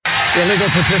illegal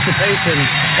participation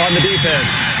on the defense.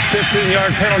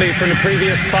 15-yard penalty from the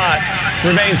previous spot.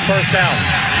 Remains first down.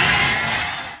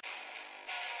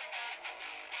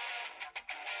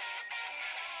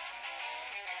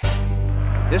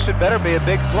 This had better be a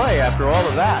big play after all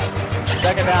of that.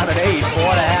 Second down and 8,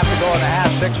 4.5 to go in the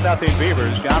half, 6-0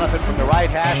 Beavers. Jonathan from the right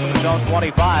hash from his own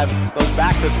 25 goes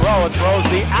back to throw and throws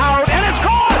the out, and it's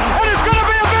caught, and it's going to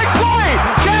be a big play.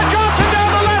 Chad Johnson down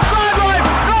the left sideline.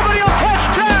 Nobody will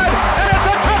catch Chad, and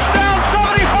it's a touchdown,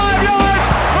 75 yards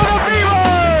for the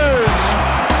Beavers.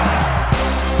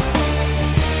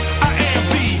 I am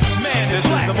Beaver Man. This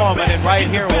is the moment, and right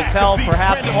here will tell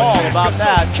perhaps all about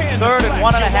that. 3rd and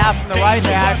 1.5 from the right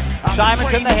hash.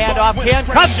 Simonson the handoff. Ken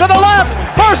cuts to the left.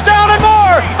 First down and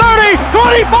more. 30,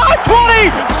 25, 20.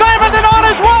 Simonson on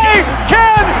his way.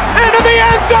 Ken into the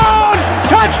end zone.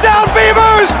 Touchdown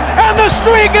Beavers, and the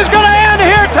streak is going to end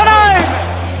here tonight.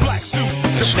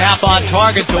 The snap on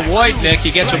target to Wojtnik.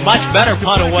 He gets a much better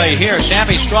punt away here.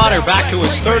 Sammy Strawder back to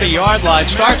his 30-yard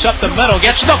line. Starts up the middle.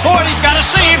 Gets to the 40. He's got a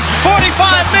seam.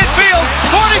 45 midfield.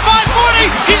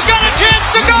 45-40. He's got a chance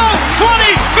to go. 20,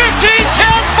 15,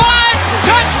 10, 5.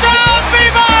 Touchdown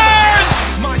Beavers!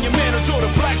 Monumentals or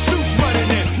the black suits running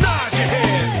in. Nod your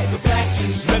head. The black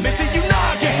suits. Let me see you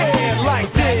nod your head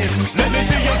like this. Let me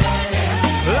see you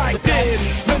like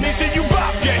this. Let me see you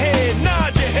bop your head.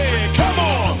 Nod your head. Come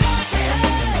on.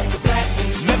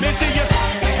 Let me see you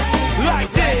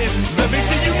like this. Let me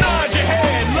see you nod your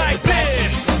head like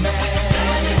this.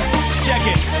 Check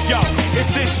it. Yo,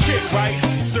 it's this chick, right?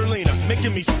 Serlina,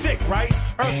 making me sick, right?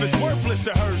 Earth is worthless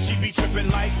to her. She be tripping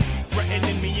like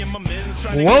threatening me and my men's.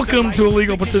 Welcome to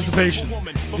Illegal Participation,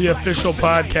 the official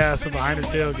podcast of the Heiner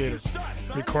Tailgater.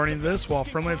 Recording this while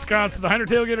firmly ensconced at the Heiner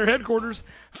Tailgater headquarters,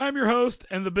 I'm your host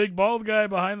and the big bald guy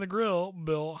behind the grill,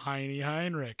 Bill Heine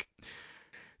Heinrich.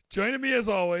 Joining me as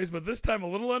always, but this time a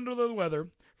little under the weather,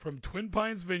 from Twin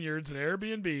Pines Vineyards and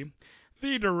Airbnb,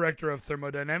 the director of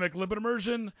thermodynamic lipid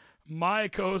immersion, my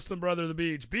co-host and brother, the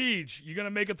Beach. Beach, you going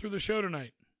to make it through the show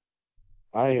tonight?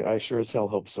 I sure as hell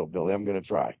hope so, Billy. I'm going to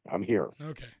try. I'm here.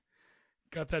 Okay.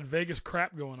 Got that Vegas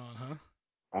crap going on, huh?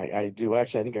 I do.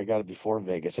 Actually, I think I got it before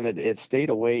Vegas, and it stayed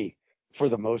away for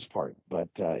the most part, but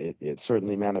it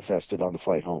certainly manifested on the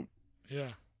flight home. Yeah.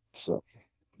 So,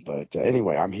 but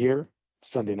anyway, I'm here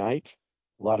Sunday night.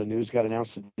 A lot of news got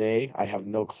announced today. I have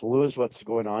no clues what's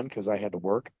going on because I had to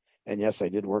work, and yes, I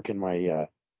did work in my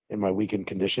weekend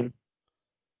condition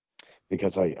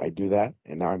because I do that,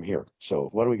 and now I'm here. So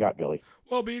what do we got, Billy?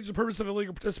 Well, Beach, the purpose of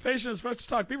illegal participation is for us to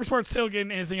talk Beaver sports, tailgating,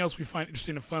 and anything else we find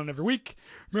interesting and fun every week.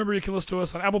 Remember, you can listen to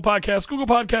us on Apple Podcasts, Google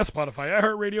Podcasts, Spotify,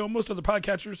 iHeartRadio, and most other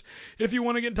podcatchers. If you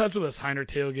want to get in touch with us,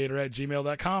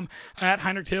 HeinerTailgater@gmail.com, at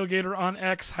HeinerTailgater on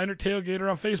X, HeinerTailgater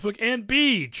on Facebook, and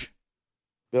Beach.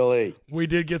 Billy. We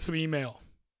did get some email.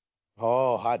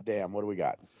 Oh, hot damn. What do we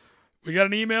got? We got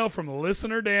an email from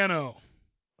listener Dano.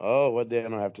 Oh, what did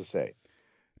Dano have to say?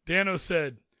 Dano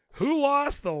said, who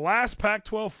lost the last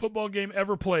Pac12 football game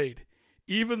ever played,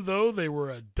 even though they were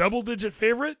a double-digit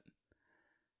favorite?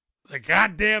 The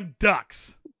goddamn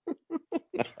Ducks.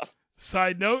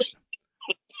 Side note,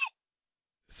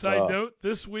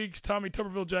 this week's Tommy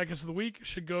Tuberville Jackets of the Week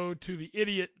should go to the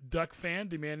idiot Duck fan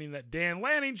demanding that Dan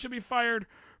Lanning should be fired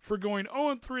for going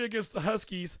 0-3 against the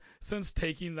Huskies since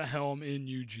taking the helm in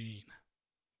Eugene.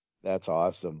 That's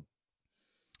awesome.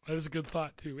 That is a good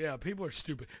thought, too. Yeah, people are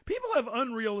stupid. People have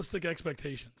unrealistic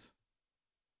expectations.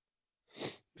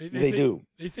 They do.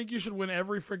 They think you should win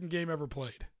every freaking game ever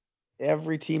played.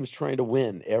 Every team's trying to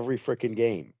win every freaking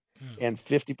game, and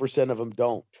 50% of them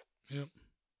don't. Yep.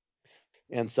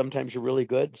 And sometimes you're really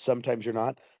good, sometimes you're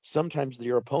not. Sometimes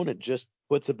your opponent just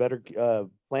puts a better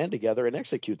plan together and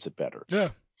executes it better. Yeah.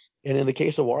 And in the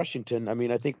case of Washington, I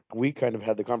mean, I think we kind of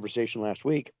had the conversation last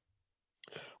week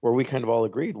where we kind of all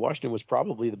agreed Washington was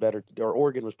probably the better, or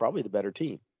Oregon was probably the better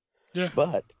team. Yeah.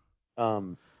 But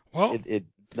it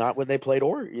not when they played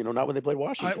not when they played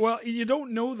Washington. Well, you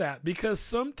don't know that because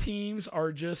some teams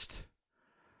are just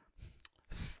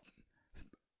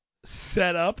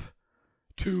set up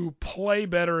to play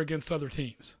better against other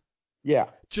teams. Yeah.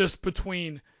 Just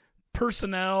between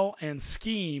personnel and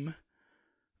scheme,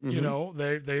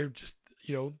 they're just,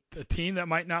 a team that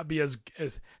might not be as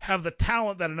have the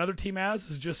talent that another team has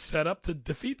is just set up to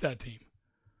defeat that team.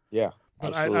 Yeah.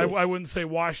 But I wouldn't say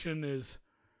Washington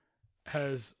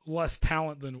has less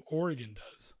talent than Oregon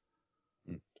does.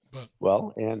 But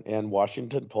well, and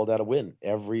Washington pulled out a win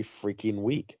every freaking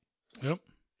week. Yep.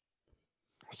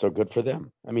 So good for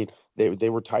them. I mean, they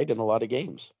were tight in a lot of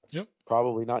games. Yep.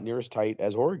 Probably not near as tight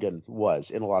as Oregon was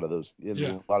in a lot of those,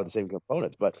 a lot of the same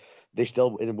components. But they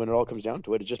still, and when it all comes down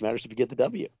to it, it just matters if you get the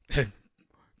W.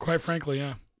 Quite frankly,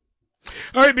 yeah.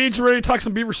 All right, Beach, you ready to talk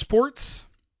some Beaver sports?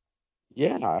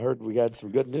 Yeah, I heard we got some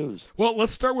good news. Well,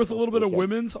 let's start with a little bit of Okay.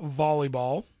 women's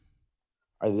volleyball.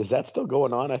 Is that still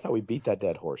going on? I thought we beat that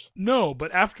dead horse. No,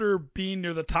 but after being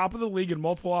near the top of the league in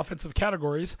multiple offensive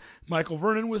categories, Michael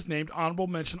Vernon was named honorable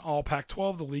mention All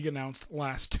Pac-12, the league announced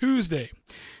last Tuesday.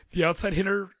 The outside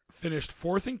hitter finished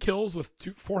fourth in kills with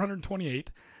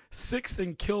 428, sixth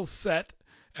in kills set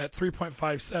at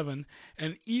 3.57,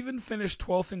 and even finished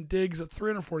 12th in digs at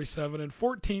 347 and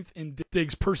 14th in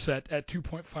digs per set at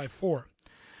 2.54.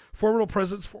 Formidable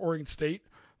presence for Oregon State,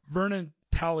 Vernon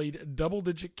tallied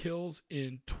double-digit kills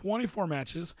in 24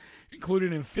 matches,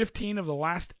 including in 15 of the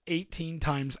last 18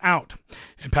 times out.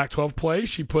 In Pac-12 play,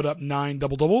 she put up 9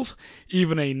 double-doubles,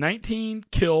 even a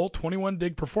 19-kill,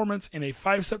 21-dig performance in a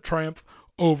 5-set triumph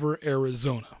over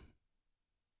Arizona.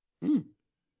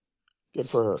 Good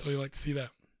for her. So you like to see that.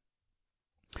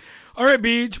 All right,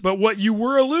 Beach, but what you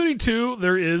were alluding to,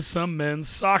 there is some men's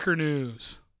soccer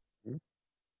news.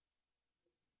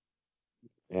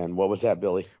 And what was that,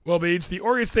 Billy? Well, Beach, the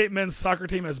Oregon State men's soccer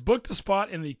team has booked a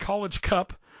spot in the College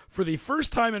Cup for the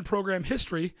first time in program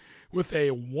history with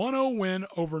a 1-0 win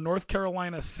over North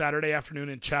Carolina Saturday afternoon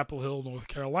in Chapel Hill, North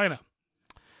Carolina.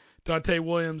 Dante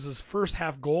Williams' first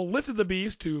half goal lifted the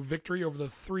Beavs to victory over the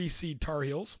 3-seed Tar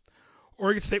Heels.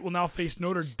 Oregon State will now face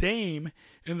Notre Dame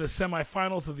in the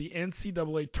semifinals of the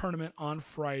NCAA tournament on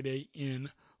Friday in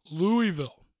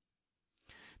Louisville.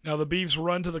 Now, the Beavs'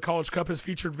 run to the College Cup has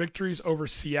featured victories over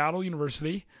Seattle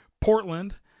University,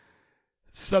 Portland,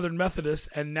 Southern Methodist,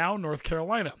 and now North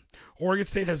Carolina. Oregon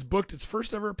State has booked its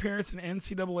first ever appearance in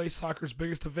NCAA soccer's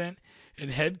biggest event in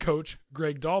head coach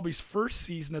Greg Dalby's first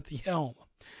season at the helm.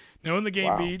 Now, in the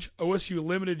game, Beach, OSU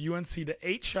limited UNC to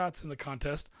 8 shots in the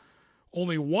contest,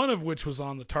 only one of which was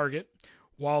on the target,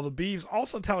 while the Beavs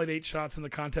also tallied 8 shots in the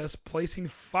contest, placing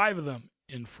 5 of them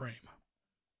in frame.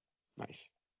 Nice.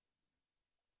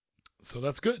 So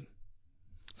that's good.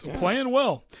 So playing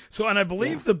well. So, and I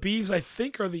believe the Beavs, I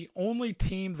think, are the only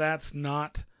team that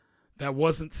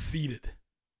wasn't seeded.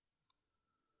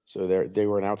 So they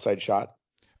were an outside shot?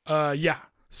 Yeah.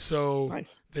 So nice.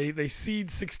 They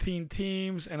seed 16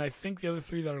 teams, and I think the other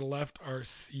 3 that are left are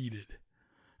seeded.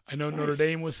 I know Notre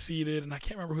Dame was seeded, and I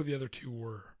can't remember who the other 2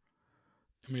 were.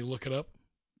 Let me look it up.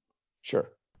 Sure.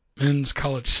 Men's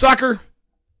college soccer.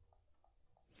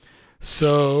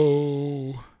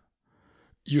 So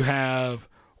you have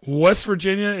West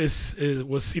Virginia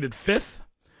was seeded 5th.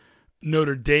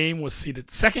 Notre Dame was seeded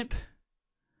 2nd.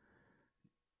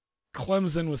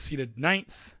 Clemson was seeded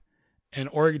 9th. And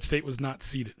Oregon State was not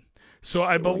seeded. So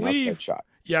I believe,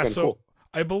 cool.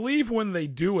 I believe when they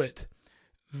do it,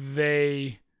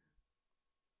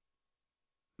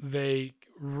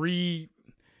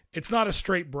 it's not a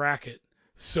straight bracket.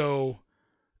 So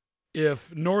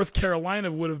if North Carolina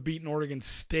would have beaten Oregon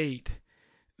State,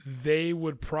 they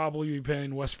would probably be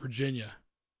playing West Virginia,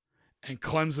 and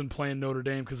Clemson playing Notre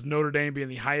Dame, because Notre Dame, being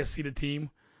the highest seeded team,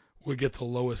 would get the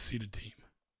lowest seeded team.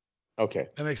 Okay.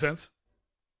 That makes sense?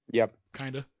 Yep.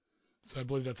 Kind of. So I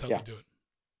believe that's how they do it.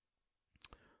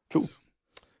 Cool.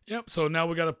 So now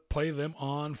we got to play them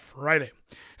on Friday.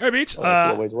 All right, Beach. That's a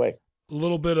little ways away. A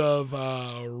little bit of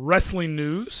wrestling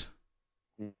news.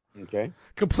 Okay.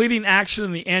 Completing action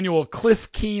in the annual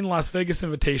Cliff Keen Las Vegas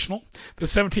Invitational, the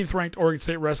 17th ranked Oregon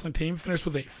State wrestling team finished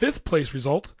with a 5th place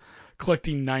result,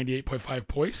 collecting 98.5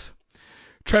 points.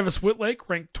 Travis Whitlake,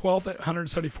 ranked 12th at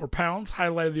 174 pounds,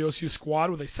 highlighted the OSU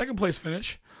squad with a 2nd place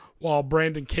finish, while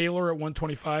Brandon Kaler at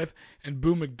 125 and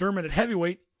Boo McDermott at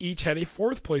heavyweight each had a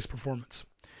 4th place performance.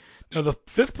 Now, the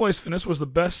 5th place finish was the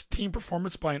best team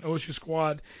performance by an OSU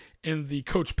squad in the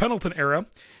Coach Pendleton era,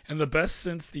 and the best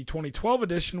since the 2012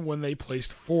 edition when they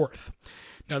placed 4th.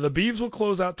 Now, the Beavs will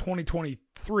close out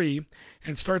 2023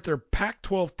 and start their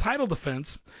Pac-12 title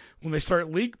defense when they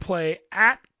start league play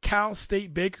at Cal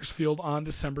State Bakersfield on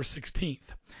December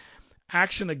 16th.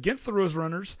 Action against the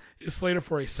Roadrunners is slated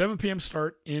for a 7 p.m.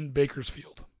 start in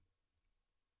Bakersfield.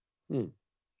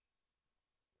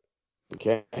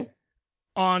 Okay.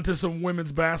 On to some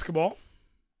women's basketball.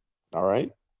 All right.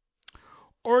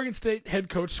 Oregon State head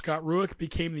coach Scott Rueck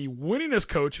became the winningest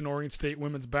coach in Oregon State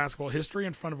women's basketball history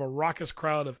in front of a raucous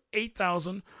crowd of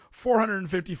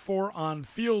 8,454 on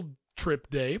field trip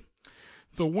day.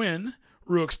 The win,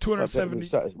 Rueck's 270.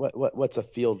 What's a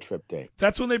field trip day?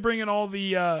 That's when they bring in all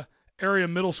the area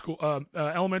middle school,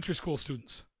 elementary school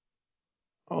students.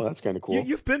 Oh, that's kind of cool.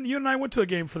 You and I went to a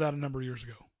game for that a number of years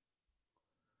ago.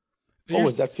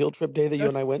 Was that field trip day that you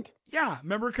and I went? Yeah,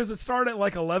 remember, because it started at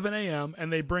like 11 a.m.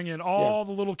 and they bring in all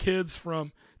the little kids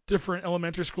from different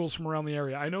elementary schools from around the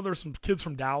area. I know there's some kids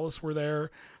from Dallas were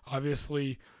there.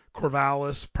 Obviously,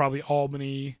 Corvallis, probably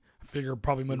Albany, I figure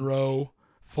probably Monroe,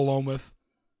 Philomath.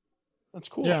 That's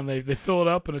cool. Yeah, and they fill it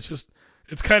up, and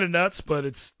it's kind of nuts, but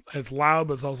it's loud,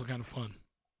 but it's also kind of fun.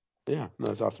 Yeah, no,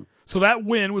 that's awesome. So that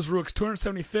win was Ruick's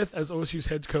 275th as OSU's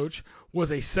head coach,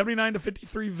 was a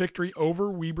 79-53 victory over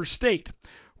Weber State,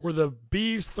 where the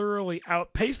Beavs thoroughly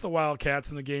outpaced the Wildcats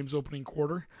in the game's opening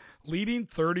quarter, leading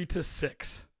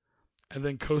 30-6, and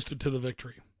then coasted to the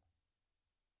victory.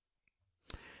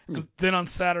 And then on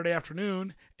Saturday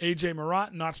afternoon, A.J.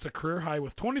 Marat notched a career high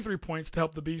with 23 points to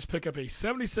help the Beavs pick up a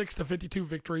 76-52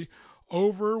 victory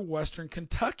over Western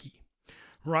Kentucky.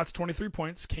 Marat's 23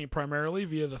 points came primarily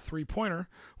via the three-pointer,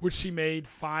 which she made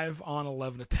 5 on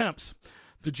 11 attempts.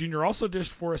 The junior also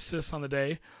dished 4 assists on the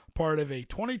day, part of a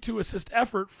 22-assist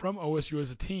effort from OSU as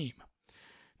a team.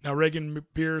 Now, Reagan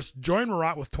Beers joined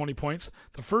Marat with 20 points,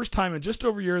 the first time in just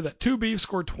over a year that two Beavs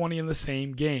scored 20 in the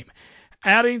same game,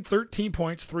 adding 13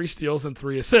 points, 3 steals, and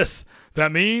 3 assists.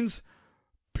 That means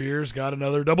Beers got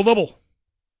another double-double.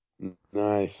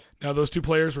 Nice. Now, those two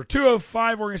players were 2 of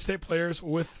 5 Oregon State players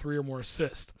with 3 or more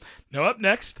assists. Now, up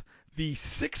next, the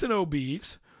 6-0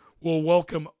 Beavs will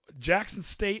welcome Jackson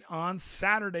State on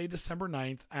Saturday, December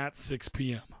 9th at 6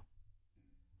 p.m.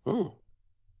 Oh.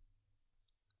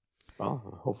 Well,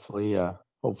 hopefully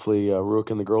Ruick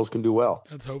and the girls can do well.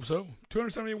 Let's hope so.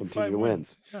 275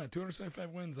 wins. Yeah, 275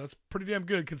 wins. That's pretty damn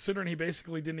good, considering he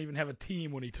basically didn't even have a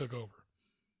team when he took over.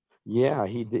 Yeah,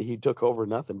 he took over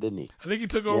nothing, didn't he? I think he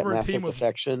took over a team with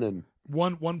defection and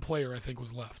one player, I think,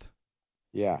 was left.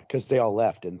 Yeah, because they all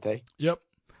left, didn't they? Yep.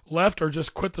 Left or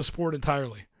just quit the sport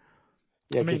entirely.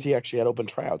 Yeah, because he actually had open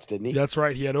tryouts, didn't he? That's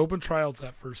right. He had open tryouts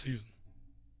that first season.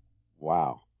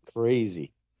 Wow,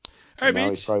 crazy! All right, now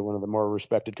Beach. he's probably one of the more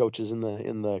respected coaches in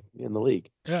the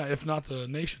league. Yeah, if not the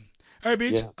nation. All right,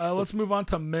 Beach. Yeah. Let's move on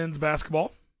to men's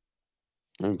basketball.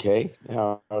 Okay.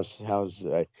 I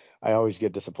always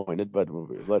get disappointed, but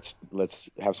let's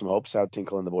have some hopes. How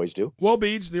Tinkle and the boys do. Well,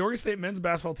 Beach, the Oregon State men's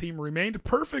basketball team remained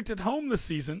perfect at home this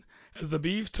season as the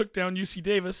Beavs took down UC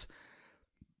Davis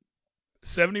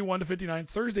 71-59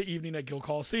 Thursday evening at Gill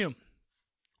Coliseum.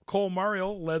 Cole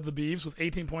Mario led the Beavs with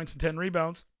 18 points and 10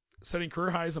 rebounds, setting career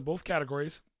highs in both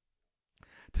categories,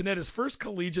 to net his first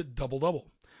collegiate double-double.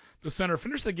 The center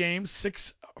finished the game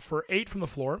 6 for 8 from the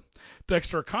floor.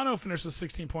 Dexter Akano finished with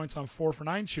 16 points on 4 for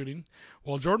 9 shooting,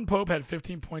 while Jordan Pope had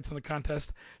 15 points in the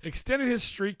contest, extending his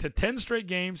streak to 10 straight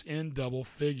games in double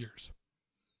figures.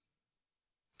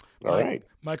 All right.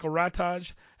 Michael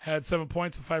Rataj had 7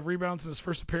 points and 5 rebounds in his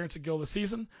first appearance at Gill this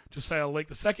season. Josiah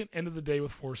Lake II ended the day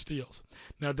with 4 steals.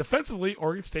 Now, defensively,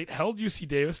 Oregon State held UC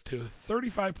Davis to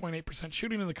 35.8%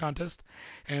 shooting in the contest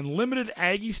and limited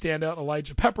Aggie standout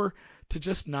Elijah Pepper to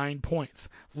just 9 points,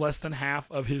 less than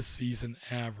half of his season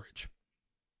average.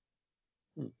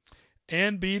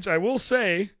 And, Beach, I will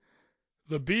say,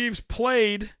 the Beavs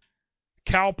played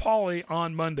Cal Poly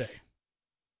on Monday.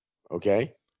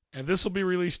 Okay. And this will be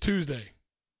released Tuesday.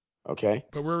 Okay.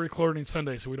 But we're recording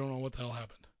Sunday, so we don't know what the hell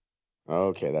happened.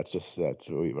 Okay, I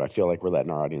feel like we're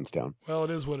letting our audience down. Well,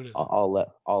 it is what it is.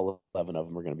 All 11 of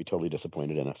them are going to be totally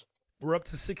disappointed in us. We're up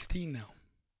to 16 now.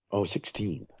 Oh,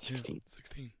 16. Yeah, 16.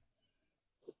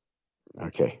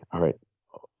 Okay. All right.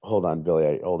 Hold on,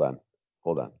 Billy. Hold on.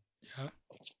 Yeah.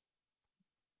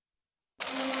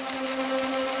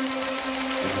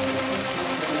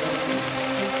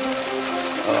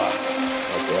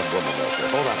 Okay, I'm going back there.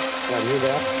 Hold on. Can you hear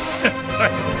that? Yes,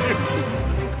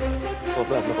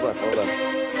 Hold on.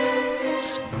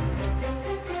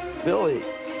 Billy.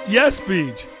 Yes,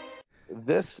 Beach.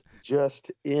 This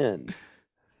just in.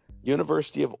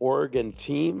 University of Oregon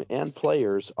team and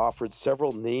players offered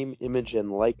several name, image,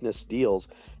 and likeness deals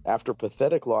after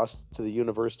pathetic loss to the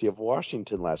University of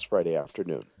Washington last Friday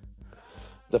afternoon.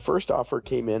 The first offer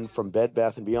came in from Bed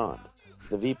Bath & Beyond.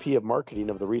 The VP of marketing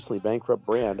of the recently bankrupt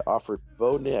brand offered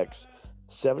Bo Nix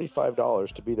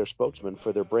 $75 to be their spokesman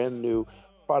for their brand new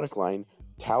product line,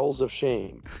 Towels of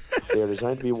Shame. They are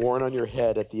designed to be worn on your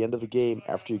head at the end of the game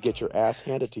after you get your ass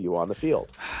handed to you on the field.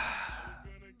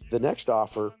 The next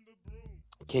offer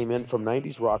came in from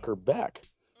 90s rocker Beck,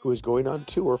 who is going on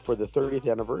tour for the 30th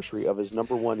anniversary of his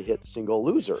number one hit single,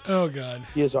 Loser. Oh, God.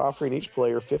 He is offering each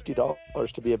player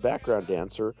 $50 to be a background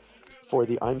dancer for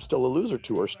the I'm Still a Loser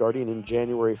tour starting in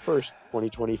January 1st,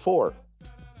 2024.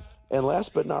 And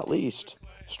last but not least,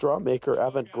 straw maker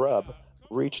Avant Grub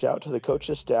reached out to the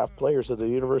coaches, staff, players of the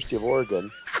University of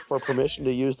Oregon for permission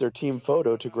to use their team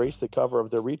photo to grace the cover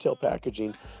of their retail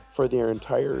packaging for their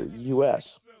entire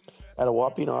U.S. At a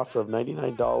whopping offer of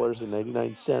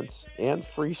 $99.99 and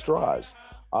free straws,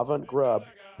 Avant Grub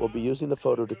will be using the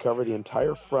photo to cover the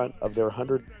entire front of their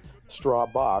 100-straw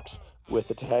box with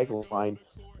the tagline,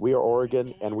 We are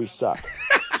Oregon, and we suck.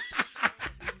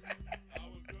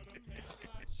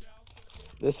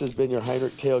 This has been your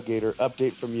Heinrich Tailgater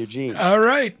update from Eugene. All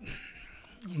right.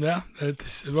 Yeah,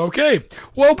 that's okay.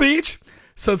 Well, Beach,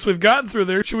 since we've gotten through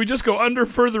there, should we just go under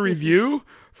further review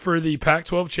for the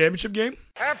Pac-12 Championship game?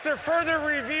 After further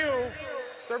review,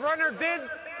 the runner did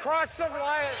cross the line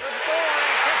at the goal line.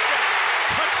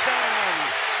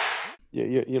 Touchdown.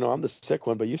 You know, I'm the sick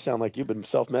one, but you sound like you've been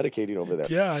self-medicating over there.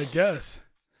 Yeah, I guess.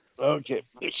 Okay,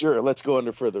 sure. Let's go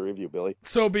under further review, Billy.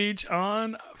 So, Beach,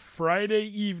 on Friday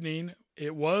evening,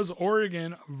 it was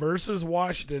Oregon versus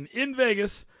Washington in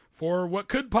Vegas for what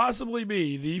could possibly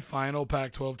be the final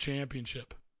Pac-12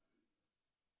 championship.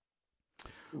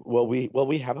 Will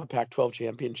we have a Pac-12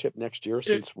 championship next year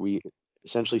since we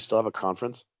essentially still have a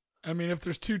conference? I mean, if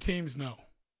there's two teams, no.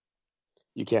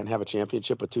 You can't have a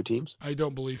championship with two teams? I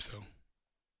don't believe so.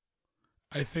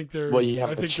 I think there's Well, you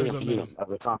have I the think there's a champion minimum. of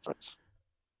the conference.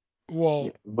 Well,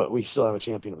 Yeah, but we still have a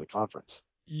champion of the conference.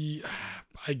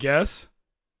 I guess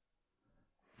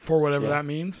for whatever Yeah. that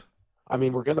means. I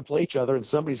mean, we're going to play each other, and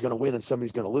somebody's going to win and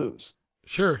somebody's going to lose.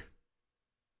 Sure.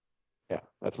 Yeah,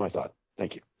 that's my thought.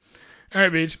 Thank you. All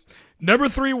right, Beach. Number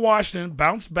 3 Washington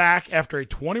bounced back after a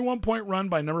 21-point run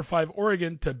by number 5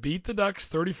 Oregon to beat the Ducks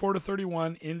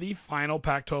 34-31 in the final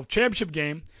Pac-12 championship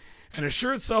game and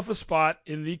assure itself a spot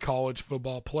in the college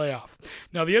football playoff.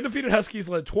 Now, the undefeated Huskies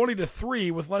led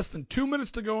 20-3 with less than 2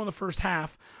 minutes to go in the first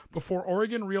half before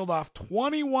Oregon reeled off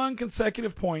 21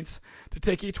 consecutive points to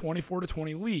take a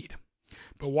 24-20 lead.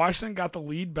 But Washington got the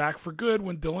lead back for good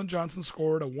when Dylan Johnson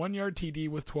scored a 1-yard TD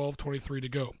with 12:23 to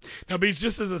go. Now, Beach,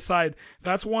 just as a side,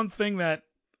 that's one thing that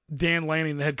Dan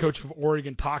Lanning, the head coach of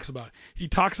Oregon, talks about. He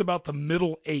talks about the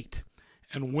middle 8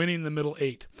 and winning the middle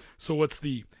 8. So it's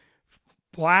the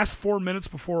last 4 minutes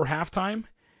before halftime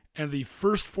and the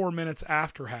first 4 minutes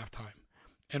after halftime.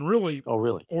 And really,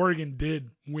 Oregon did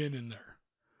win in there.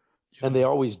 And they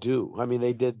always do. I mean,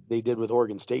 they did with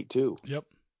Oregon State too. Yep.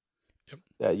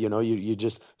 You know, you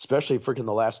just, especially freaking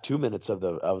the last 2 minutes of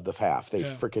the half, they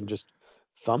freaking just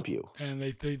thump you. And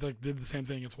they like did the same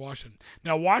thing against Washington.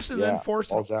 Now Washington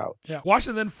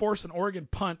then forced an Oregon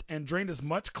punt and drained as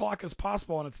much clock as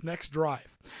possible on its next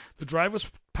drive. The drive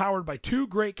was powered by 2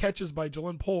 great catches by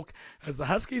Jalen Polk as the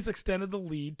Huskies extended the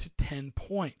lead to 10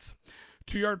 points.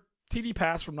 2-yard TD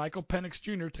pass from Nico Penix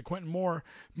Jr. to Quentin Moore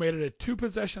made it a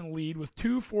 2-possession lead with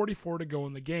 2:44 to go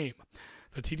in the game.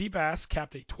 The TD pass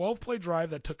capped a 12-play drive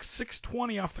that took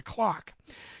 6:20 off the clock.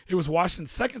 It was Washington's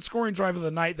second scoring drive of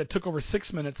the night that took over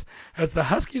 6 minutes as the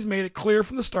Huskies made it clear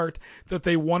from the start that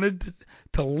they wanted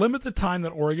to limit the time that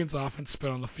Oregon's offense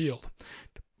spent on the field.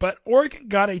 But Oregon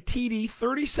got a TD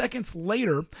 30 seconds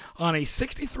later on a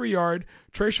 63-yard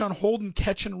Trayshawn Holden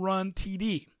catch-and-run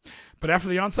TD. But after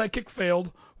the onside kick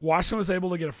failed, Washington was able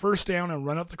to get a first down and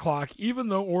run out the clock, even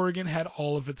though Oregon had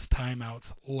all of its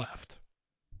timeouts left.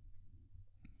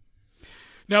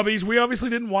 Now, because we obviously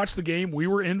didn't watch the game. We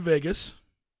were in Vegas.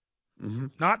 Mm-hmm.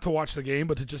 Not to watch the game,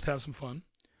 but to just have some fun.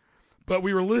 But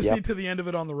we were listening to the end of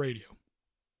it on the radio.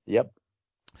 Yep.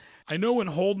 I know when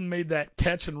Holden made that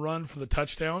catch and run for the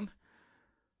touchdown,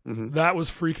 that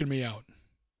was freaking me out.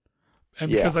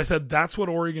 And because I said that's what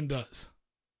Oregon does.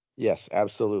 Yes,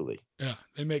 absolutely. Yeah,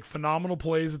 they make phenomenal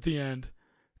plays at the end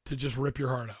to just rip your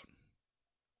heart out.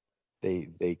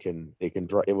 They can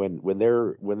draw when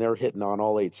they're hitting on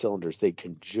all 8 cylinders, they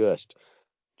can just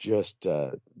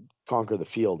conquer the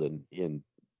field in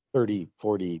 30,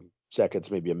 40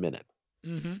 seconds, maybe a minute.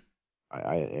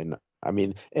 Mm-hmm. I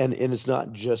mean, it's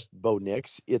not just Bo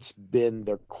Nix. It's been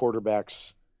their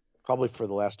quarterbacks probably for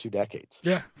the last 2 decades.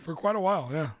 Yeah, for quite a while.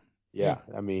 Yeah. Yeah.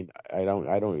 I mean,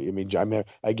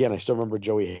 I still remember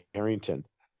Joey Harrington.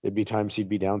 There'd be times he'd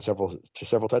be down several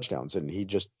touchdowns, and he'd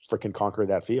just freaking conquer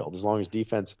that field. As long as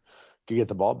defense could get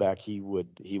the ball back, he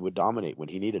would dominate when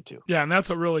he needed to. Yeah, and that's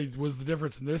what really was the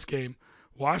difference in this game.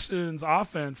 Washington's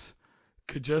offense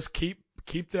could just keep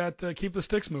the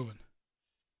sticks moving.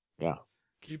 Yeah.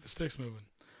 Keep the sticks moving.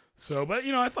 So, but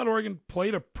I thought Oregon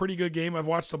played a pretty good game. I've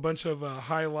watched a bunch of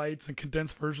highlights and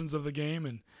condensed versions of the game,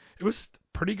 and it was a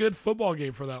pretty good football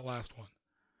game for that last one.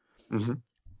 Mm-hmm.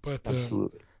 But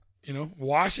absolutely.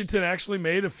 Washington actually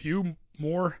made a few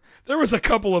more. There was a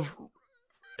couple of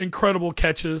incredible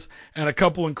catches and a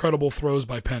couple incredible throws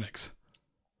by Penix.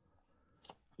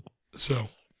 So.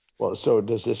 Well, so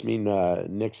does this mean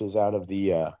Nix is out of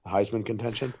the Heisman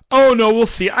contention? Oh no, we'll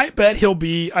see. I bet he'll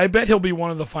be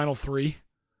one of the final 3.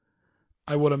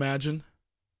 I would imagine.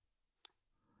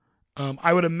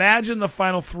 I would imagine the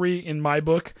final 3 in my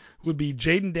book would be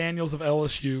Jaden Daniels of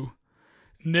LSU,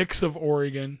 Nix of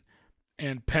Oregon,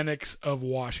 and Penix of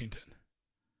Washington.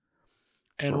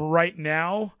 And right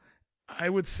now, I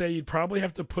would say you'd probably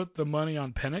have to put the money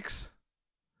on Penix,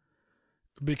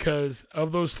 because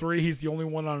of those three, he's the only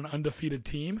one on an undefeated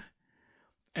team.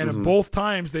 And in both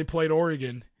times they played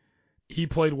Oregon, he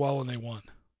played well and they won.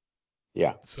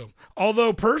 Yeah. So,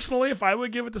 although personally, if I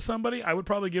would give it to somebody, I would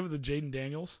probably give it to Jaden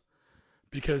Daniels,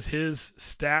 because his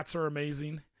stats are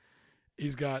amazing.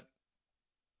 He's got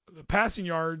the passing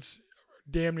yards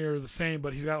damn near the same,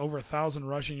 but he's got over 1,000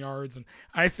 rushing yards, and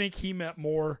I think he meant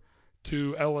more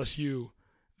to LSU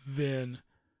than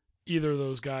either of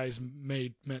those guys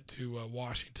meant to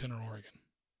Washington or Oregon.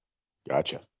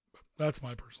 Gotcha. That's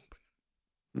my personal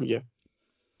opinion.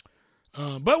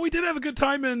 Yeah. But we did have a good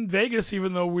time in Vegas,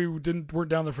 even though we weren't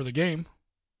down there for the game.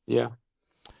 Yeah.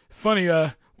 It's funny.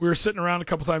 We were sitting around a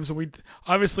couple times, and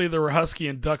obviously there were Husky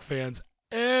and Duck fans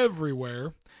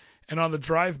everywhere. And on the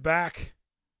drive back,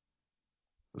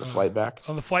 the flight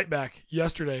back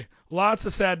yesterday, lots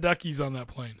of sad Duckies on that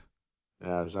plane.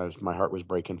 Yeah, my heart was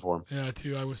breaking for him. Yeah,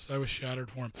 too. I was shattered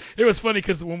for him. It was funny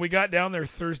because when we got down there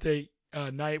Thursday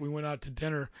night, we went out to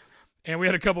dinner, and we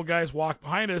had a couple guys walk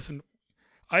behind us, and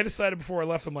I decided before I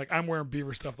left, I'm like, I'm wearing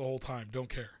Beaver stuff the whole time. Don't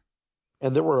care.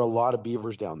 And there were a lot of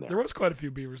Beavers down there. There was quite a few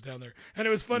Beavers down there. And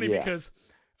it was funny because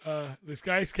this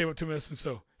guy came up to me and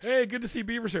so, hey, good to see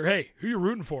Beavers here. Hey, who you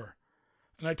rooting for?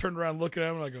 And I turned around looking at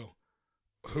him, and I go,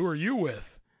 who are you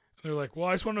with? And they're like, well,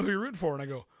 I just want to know who you're rooting for. And I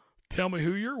go, tell me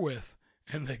who you're with.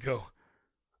 And they go,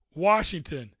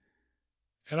 Washington.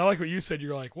 And I like what you said.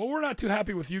 You're like, well, we're not too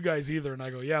happy with you guys either. And I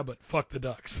go, yeah, but fuck the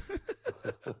Ducks.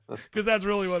 Because that's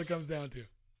really what it comes down to.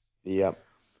 Yep.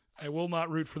 I will not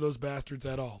root for those bastards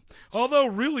at all. Although,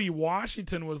 really,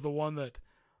 Washington was the one that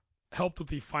helped with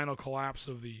the final collapse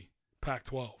of the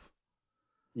Pac-12.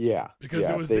 Yeah. Because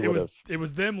it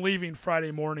was them leaving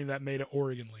Friday morning that made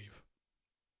Oregon leave.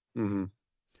 Mm-hmm.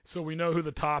 So we know who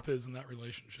the top is in that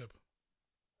relationship.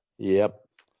 Yep.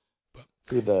 But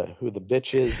who the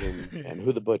bitch is and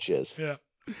who the butch is. Yeah.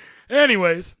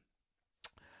 Anyways,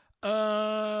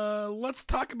 let's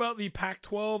talk about the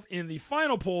Pac-12 in the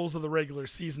final polls of the regular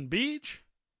season, Beach.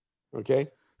 Okay.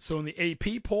 So in the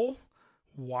AP poll,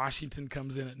 Washington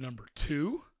comes in at number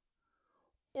 2.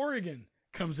 Oregon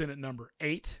comes in at number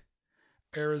 8.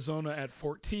 Arizona at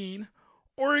 14.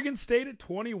 Oregon State at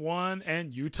 21,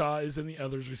 and Utah is in the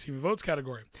others receiving votes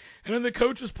category. And in the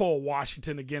coaches poll,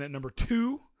 Washington again at number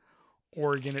 2,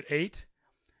 Oregon at 8,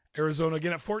 Arizona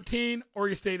again at 14,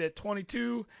 Oregon State at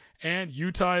 22, and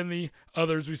Utah in the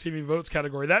others receiving votes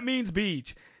category. That means,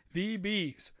 Beach, the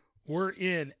Beavs were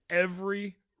in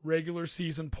every regular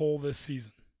season poll this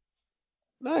season.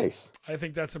 Nice. I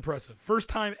think that's impressive. First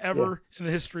time ever in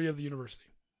the history of the university.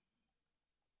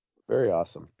 Very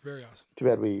awesome. Very awesome. Too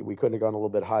bad we couldn't have gone a little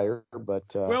bit higher, but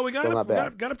well, we got still up, not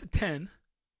bad. Got up to 10.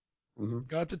 Mm-hmm.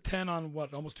 Got up to 10 on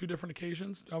almost 2 different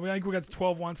occasions. I think we got to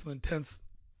 12 once and then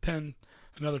 10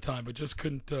 another time, but just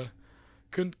couldn't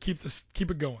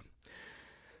keep it going.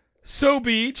 So,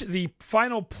 Beach, the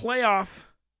final playoff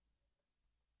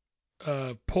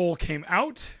poll came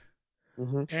out,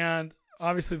 and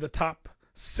obviously the top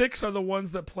 6 are the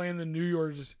ones that play in the New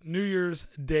Year's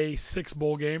Day 6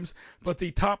 bowl games, but the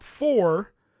top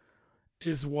 4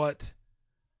 is what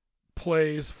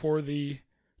plays for the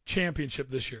championship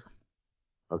this year.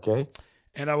 Okay.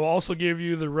 And I will also give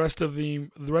you the rest of the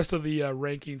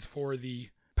rankings for the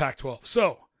Pac-12.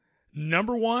 So,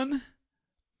 number 1,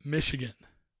 Michigan.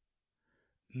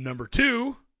 Number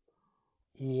 2,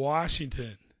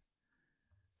 Washington.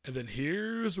 And then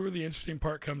here's where the interesting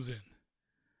part comes in.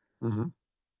 Mm-hmm.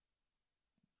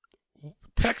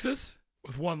 Texas,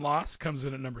 with 1 loss, comes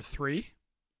in at number 3.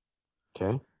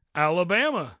 Okay.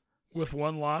 Alabama, with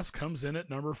 1 loss, comes in at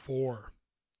number 4.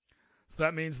 So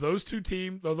that means those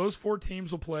 4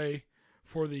 teams will play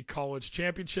for the college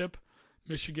championship.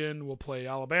 Michigan will play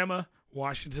Alabama.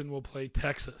 Washington will play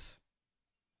Texas.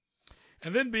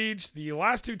 And then, Beach, the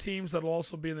last 2 teams that will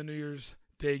also be in the New Year's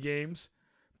Day games,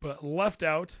 but left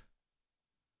out,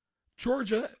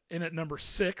 Georgia in at number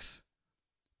 6,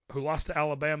 who lost to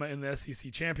Alabama in the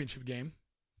SEC championship game.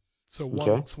 So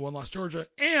one lost Georgia.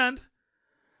 And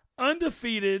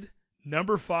undefeated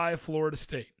number 5, Florida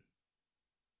State.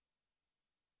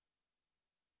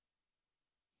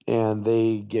 And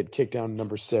they get kicked down to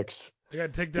number 6. They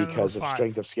got to take down because to number 5. Of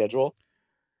strength of schedule.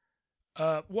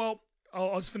 Well,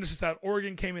 I'll just finish this out.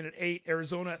 Oregon came in at 8,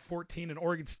 Arizona at 14, and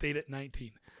Oregon State at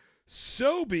 19.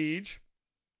 So, Beach,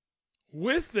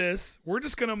 with this, we're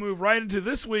just going to move right into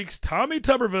this week's Tommy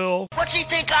Tuberville. What's he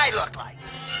think I look like?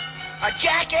 A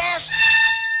jackass?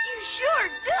 You sure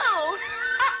do.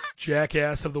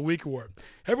 Jackass of the Week award.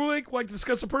 Every week, we like to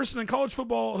discuss a person in college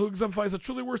football who exemplifies the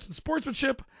truly worst in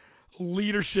sportsmanship,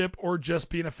 leadership, or just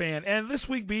being a fan. And this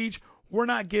week, Beach, we're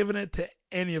not giving it to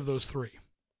any of those three.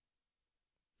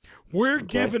 We're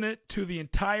giving it to the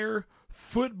entire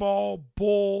football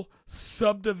bowl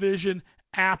subdivision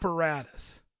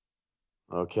apparatus.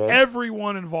 Okay.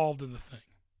 Everyone involved in the thing.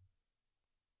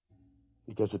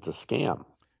 Because it's a scam.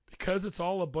 Because it's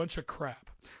all a bunch of crap.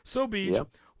 So, Beach,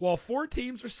 while 4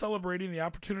 teams are celebrating the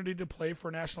opportunity to play for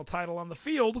a national title on the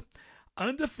field,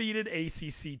 undefeated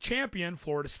ACC champion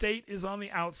Florida State is on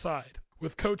the outside,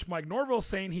 with Coach Mike Norvell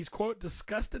saying he's, quote,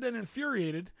 disgusted and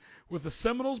infuriated with the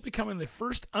Seminoles becoming the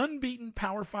first unbeaten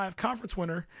Power 5 conference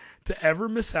winner to ever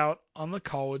miss out on the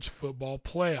college football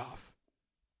playoff.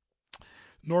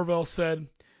 Norvell said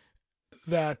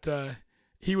that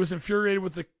he was infuriated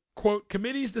with the, quote,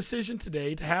 committee's decision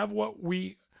today to have what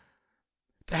was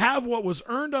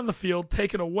earned on the field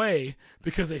taken away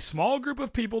because a small group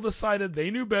of people decided they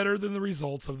knew better than the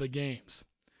results of the games.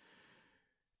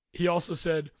 He also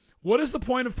said, what is the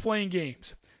point of playing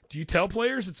games? Do you tell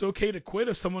players it's okay to quit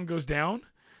if someone goes down?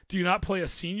 Do you not play a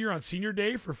senior on senior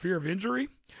day for fear of injury?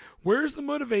 Where's the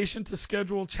motivation to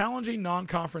schedule challenging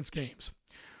non-conference games?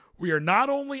 We are not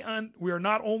only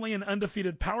an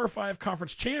undefeated Power 5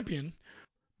 conference champion,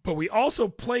 but we also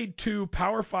played 2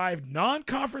 Power 5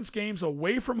 non-conference games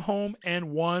away from home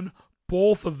and won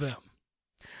both of them.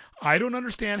 I don't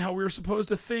understand how we are supposed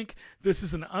to think this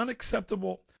is an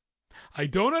acceptable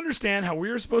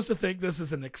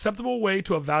way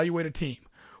to evaluate a team.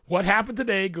 What happened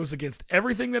today goes against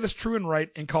everything that is true and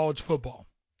right in college football.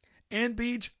 And,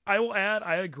 Beach, I will add,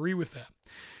 I agree with that.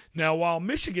 Now, while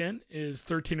Michigan is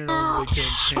 13-0 in the Big Ten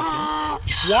champion,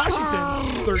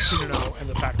 Washington 13-0 and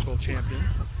the Pac12 champion,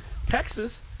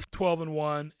 Texas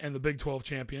 12-1 and the Big 12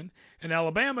 champion, and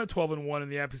Alabama 12-1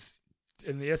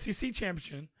 in the SEC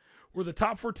championship were the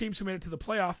top 4 teams who made it to the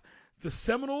playoff. The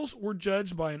Seminoles were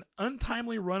judged by an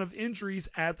untimely run of injuries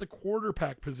at the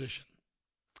quarterback position.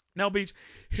 Now, Beach,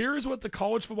 here is what the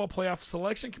College Football Playoff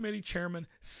Selection Committee chairman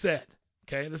said.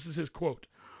 Okay, this is his quote.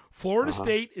 Florida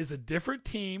State is a different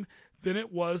team than it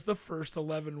was the first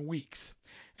 11 weeks.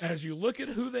 As you look at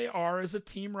who they are as a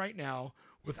team right now,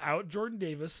 without Jordan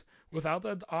Davis, without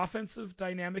the offensive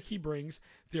dynamic he brings,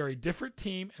 they're a different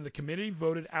team, and the committee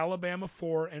voted Alabama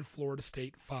 4 and Florida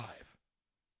State 5.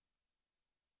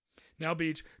 Now,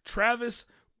 Beach, Travis,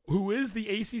 who is the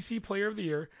ACC Player of the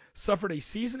Year, suffered a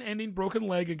season-ending broken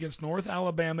leg against North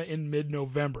Alabama in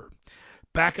mid-November.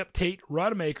 Backup Tate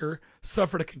Rodemaker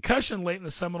suffered a concussion late in the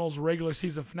Seminoles' regular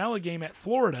season finale game at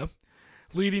Florida,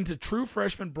 leading to true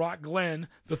freshman Brock Glenn,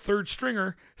 the third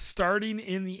stringer, starting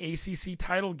in the ACC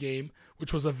title game,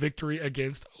 which was a victory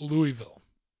against Louisville.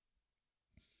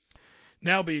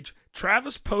 Now, Beach,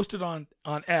 Travis posted on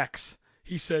X,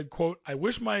 he said, quote, I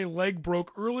wish my leg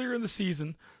broke earlier in the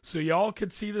season so y'all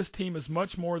could see this team as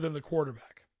much more than the quarterback.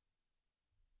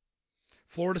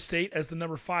 Florida State, as the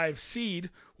number 5 seed,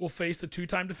 will face the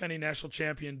 2-time defending national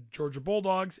champion Georgia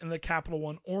Bulldogs in the Capital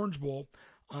One Orange Bowl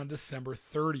on December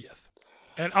 30th.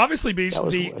 And obviously, Beach,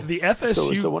 the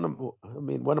FSU. So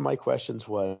one of my questions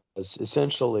was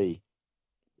essentially,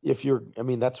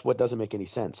 that's what doesn't make any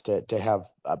sense to have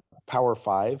a Power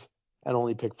 5 and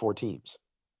only pick 4 teams.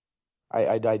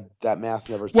 That math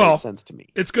never made sense to me.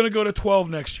 It's going to go to 12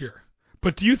 next year.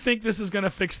 But do you think this is going to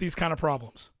fix these kind of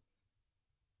problems?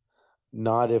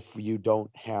 Not if you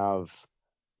don't have,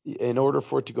 in order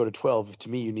for it to go to 12, to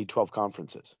me, you need 12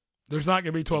 conferences. There's not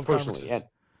going to be 12 conferences.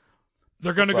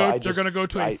 They're going to go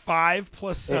to a 5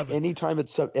 plus 7. Anytime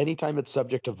it's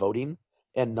subject to voting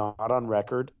and not on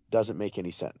record doesn't make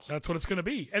any sense. That's what it's going to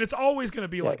be. And it's always going to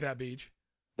be like that, Beach.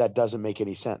 That doesn't make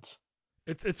any sense.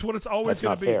 It's what it's always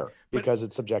going to be. That's not fair because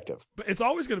it's subjective. But it's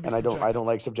always going to be and subjective. I don't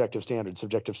like subjective standards.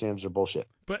 Subjective standards are bullshit.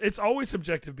 But it's always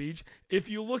subjective, Beach. If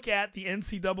you look at the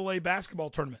NCAA basketball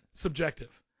tournament,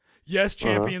 subjective. Yes,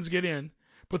 champions get in,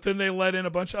 but then they let in a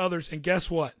bunch of others, and guess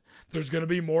what? There's going to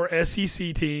be more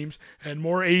SEC teams and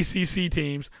more ACC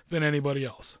teams than anybody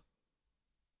else.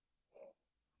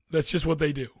 That's just what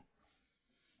they do.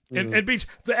 And Beach,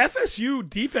 the FSU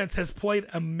defense has played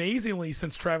amazingly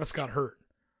since Travis got hurt.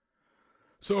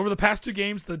 So over the past 2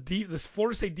 games, this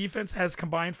Florida State defense has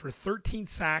combined for 13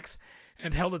 sacks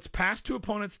and held its past 2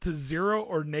 opponents to 0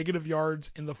 or negative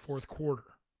yards in the fourth quarter.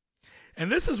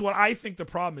 And this is what I think the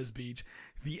problem is, Beach.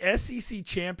 The SEC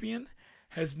champion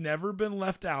has never been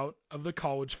left out of the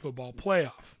college football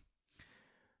playoff.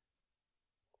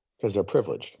 Because they're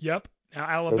privileged. Yep. Now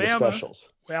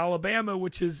Alabama,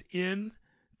 which is in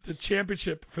the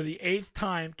championship for the 8th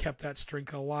time, kept that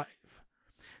streak alive.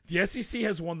 The SEC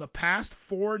has won the past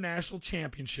 4 national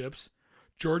championships,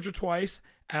 Georgia twice,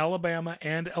 Alabama,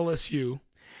 and LSU,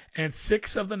 and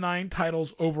 6 of the 9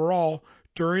 titles overall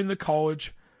during the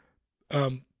college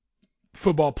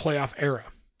football playoff era.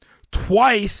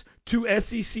 Twice, 2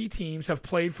 SEC teams have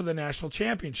played for the national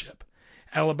championship.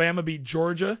 Alabama beat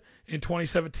Georgia in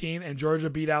 2017, and Georgia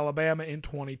beat Alabama in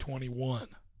 2021.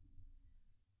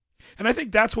 And I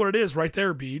think that's what it is right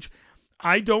there, Beej.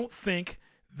 I don't think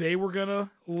they were going to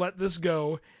let this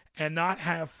go and not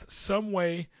have some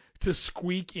way to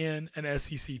squeak in an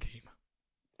SEC team.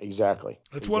 Exactly.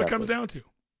 That's what it comes down to.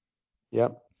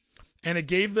 Yep. And it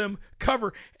gave them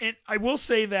cover. And I will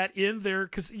say that in there,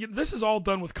 because this is all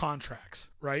done with contracts,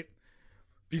 right?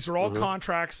 These are all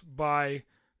contracts by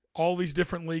all these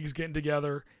different leagues getting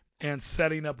together and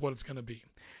setting up what it's going to be.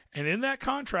 And in that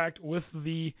contract with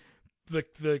the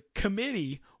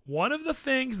committee, one of the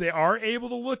things they are able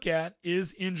to look at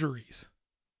is injuries.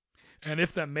 And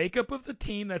if the makeup of the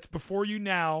team that's before you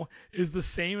now is the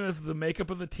same as the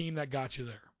makeup of the team that got you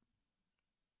there.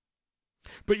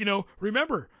 But,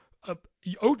 remember,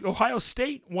 Ohio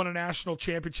State won a national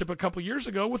championship a couple years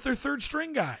ago with their third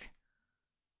string guy.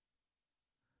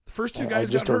 The first 2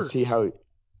 guys got hurt.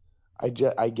 I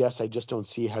guess I just don't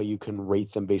see how you can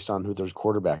rate them based on who their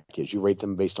quarterback is. You rate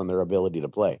them based on their ability to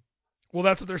play. Well,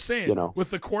 that's what they're saying. With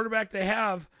the quarterback they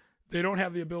have, they don't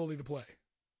have the ability to play.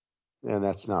 And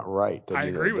that's not right. I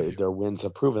agree with you. Their wins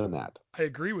have proven that. I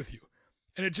agree with you.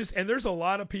 And there's a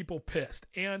lot of people pissed.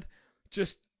 And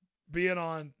just being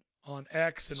on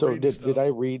X and reading stuff. Did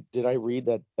I read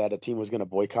that a team was going to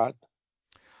boycott?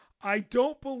 I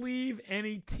don't believe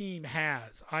any team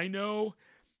has. I know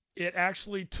it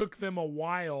actually took them a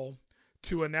while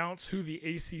to announce who the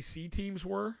ACC teams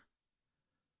were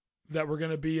that were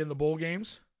going to be in the bowl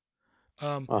games.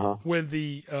 When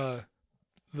the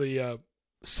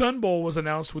Sun Bowl was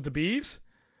announced with the Beavs,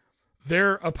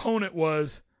 their opponent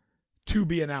was to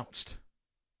be announced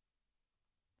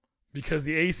because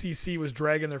the ACC was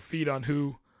dragging their feet on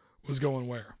who was going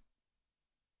where.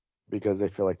 Because they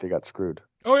feel like they got screwed.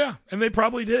 Oh, yeah, and they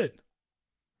probably did.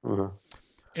 And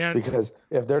because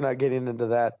if they're not getting into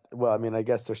that, well, I mean, I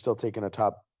guess they're still taking a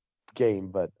top game,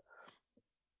 but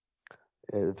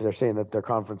if they're saying that their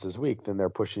conference is weak, then they're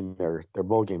pushing their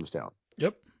bowl games down.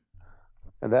 Yep.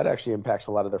 And that actually impacts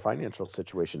a lot of their financial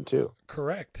situation too.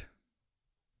 Correct.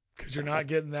 Because you're not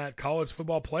getting that college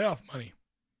football playoff money.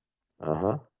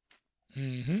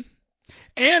 And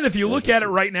if you look at it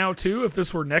right now too, if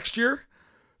this were next year,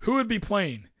 who would be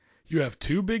playing? You have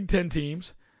 2 Big Ten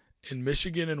teams in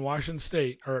Michigan and Washington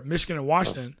State, or Michigan and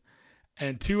Washington,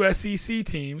 and 2 SEC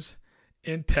teams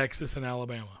in Texas and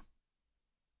Alabama.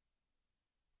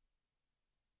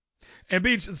 And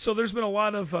Beach, so there's been a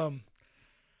lot of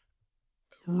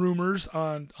rumors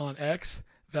on X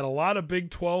that a lot of Big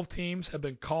 12 teams have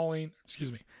been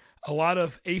a lot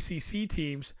of ACC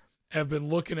teams have been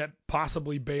looking at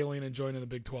possibly bailing and joining the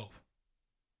Big 12.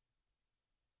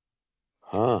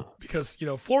 Because,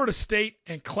 Florida State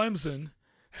and Clemson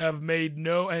have made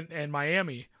and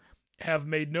Miami have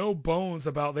made no bones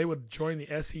about they would join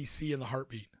the SEC in the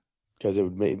heartbeat. Because it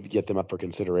would get them up for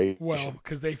consideration. Well,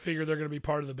 because they figure they're going to be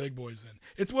part of the big boys then.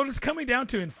 It's what it's coming down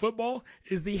to in football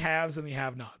is the haves and the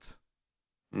have-nots.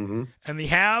 And the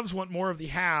haves want more of the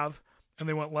have, and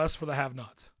they want less for the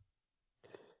have-nots.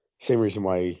 Same reason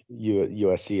why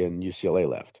USC and UCLA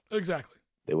left. Exactly.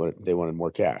 They wanted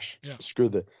more cash. Yeah. Screw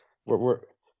the we're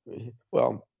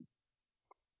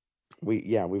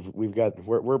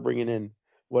bringing in,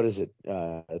 what is it?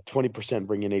 20%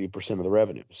 bring in 80% of the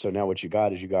revenue. So now what you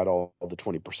got is all the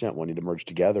 20% wanting to merge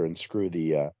together and screw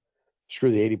the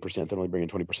 80%, then only bring in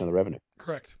 20% of the revenue.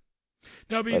 Correct.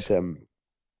 Now,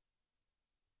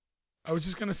 I was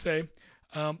just going to say,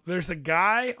 there's a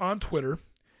guy on Twitter.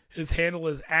 His handle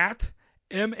is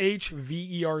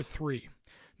 @MHVER3.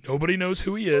 Nobody knows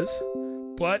who he is,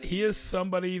 but he is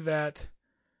somebody that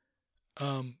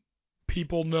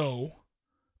people know,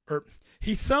 or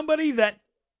he's somebody that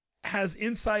has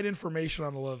inside information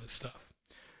on a lot of this stuff.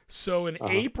 So in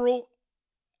April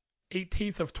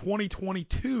 18th of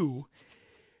 2022,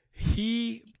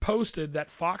 he posted that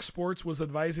Fox Sports was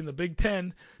advising the Big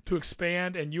Ten to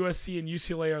expand, and USC and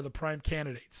UCLA are the prime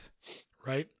candidates,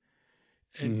 right?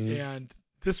 And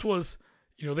this was,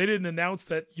 they didn't announce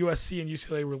that USC and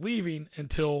UCLA were leaving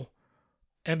until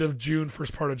end of June,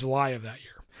 first part of July of that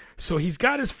year. So he's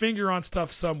got his finger on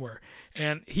stuff somewhere.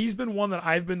 And he's been one that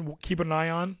I've been keeping an eye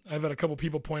on. I've had a couple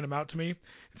people point him out to me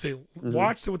and say,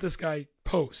 watch what this guy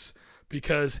posts,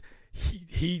 because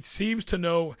he seems to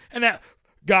know. And that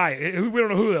guy, we don't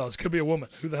know who the hell is. Could be a woman.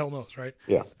 Who the hell knows, right?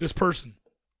 Yeah. This person.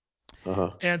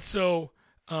 And so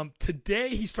today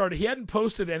he hadn't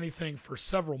posted anything for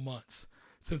several months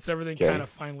since everything kind of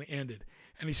finally ended.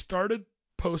 And he started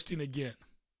posting again.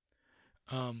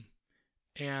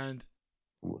 And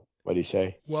What did he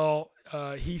say? well,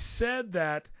 he said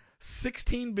that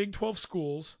 16 Big 12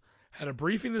 schools had a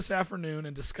briefing this afternoon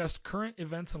and discussed current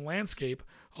events and landscape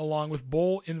along with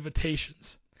bowl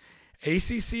invitations.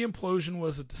 ACC implosion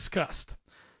was discussed.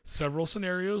 Several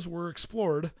scenarios were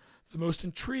explored, the most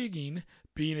intriguing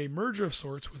being a merger of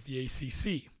sorts with the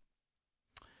ACC.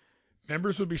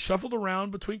 Members would be shuffled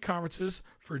around between conferences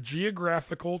for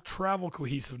geographical travel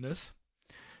cohesiveness.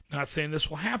 Not saying this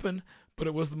will happen, but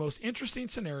it was the most interesting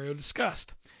scenario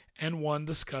discussed, and one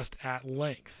discussed at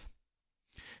length.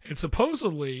 And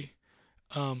supposedly,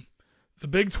 the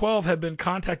Big 12 had been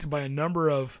contacted by a number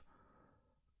of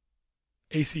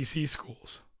ACC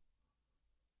schools.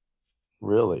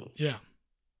 Really? Yeah.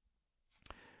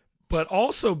 But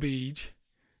also, Beej,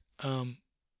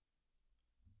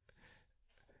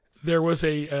 there was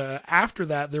after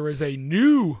that, there was a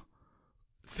new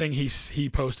thing he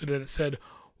posted, and it said,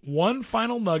 one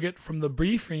final nugget from the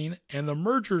briefing and the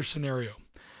merger scenario.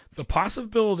 The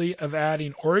possibility of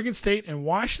adding Oregon State and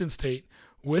Washington State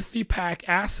with the Pac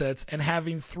assets and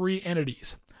having three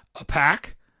entities, a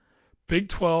Pac, Big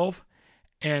 12,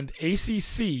 and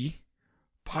ACC,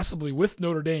 possibly with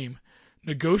Notre Dame,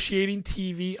 negotiating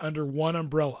TV under one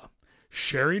umbrella,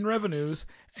 sharing revenues,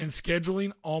 and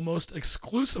scheduling almost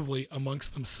exclusively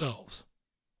amongst themselves.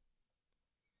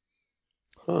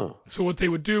 Huh. So what they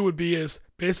would do would be is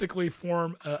basically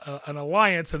form an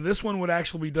alliance, and this one would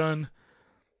actually be done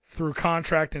through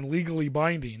contract and legally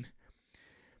binding.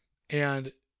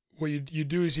 And what you'd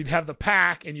do is you'd have the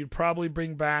Pac, and you'd probably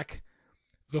bring back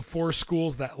the four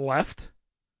schools that left: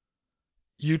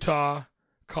 Utah,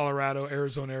 Colorado,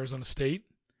 Arizona State,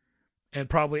 and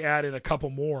probably add in a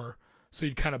couple more, so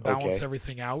you'd kind of balance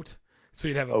everything out. So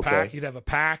you'd have a Pac,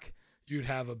 you'd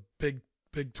have a Big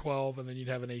 12, and then you'd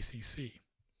have an ACC.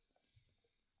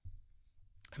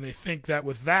 And they think that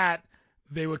with that,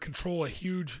 they would control a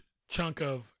huge chunk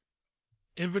of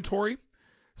inventory.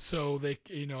 So they,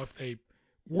 if they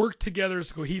work together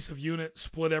as a cohesive unit,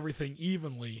 split everything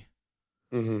evenly,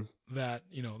 that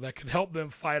could help them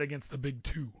fight against the Big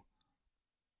Two.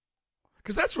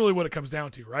 Because that's really what it comes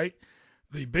down to, right?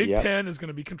 The Big Ten is going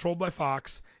to be controlled by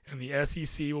Fox, and the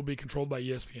SEC will be controlled by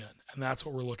ESPN, and that's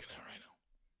what we're looking at right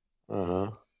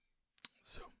now.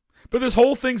 So, but this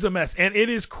whole thing's a mess, and it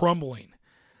is crumbling,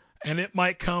 and it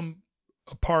might come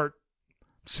apart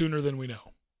sooner than we know.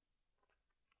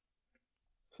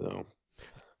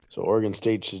 So Oregon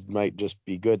State might just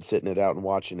be good sitting it out and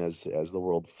watching as the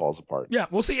world falls apart. Yeah,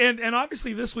 we'll see. And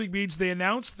obviously this week, Beach, they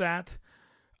announced that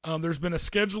there's been a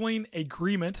scheduling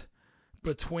agreement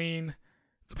between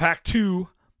the Pac-12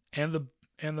 and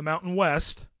the Mountain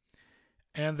West,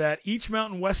 and that each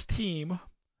Mountain West team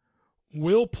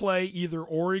will play either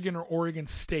Oregon or Oregon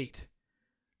State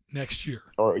next year.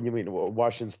 Or you mean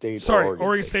Washington State? Sorry, or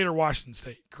Oregon State or Washington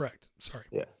State. Correct. Sorry.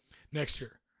 Yeah. Next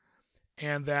year.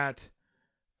 And that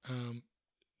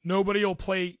nobody will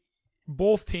play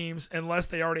both teams unless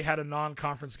they already had a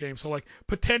non-conference game. So, like,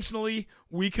 potentially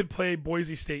we could play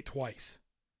Boise State twice.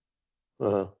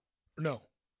 No,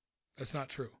 that's not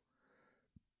true.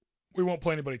 We won't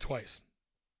play anybody twice.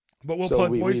 But we'll play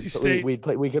Boise State. We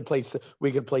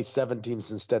could play 7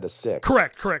 teams instead of 6.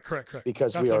 Correct.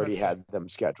 Because that's we already had them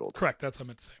scheduled. Correct. That's what I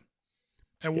meant to say.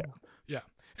 And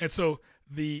And so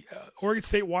the Oregon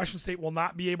State, Washington State will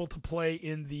not be able to play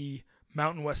in the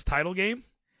Mountain West title game,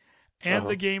 and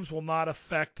the games will not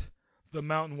affect the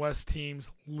Mountain West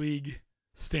team's league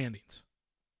standings.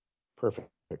 Perfect.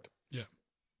 Yeah.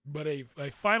 But a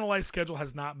finalized schedule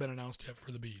has not been announced yet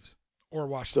for the Beavs or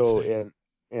Washington State.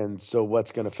 And so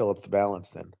what's going to fill up the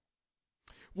balance then?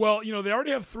 Well, they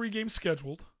already have 3 games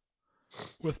scheduled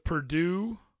with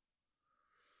Purdue.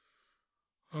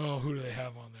 Oh, who do they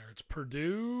have on there? It's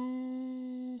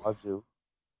Purdue.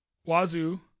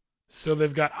 Wazoo. So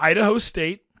they've got Idaho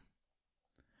State,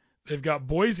 they've got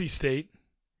Boise State,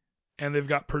 and they've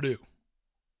got Purdue.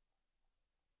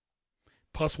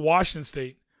 Plus Washington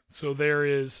State. So there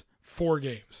is 4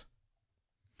 games.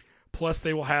 Plus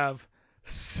they will have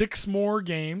 6 more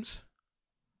games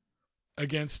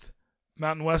against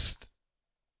Mountain West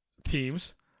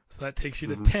teams. So that takes you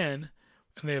to 10,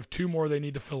 and they have 2 more they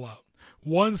need to fill out.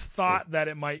 One's thought that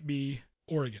it might be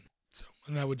Oregon. So,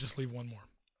 and that would just leave 1 more.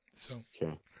 So,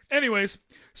 anyways,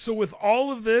 so with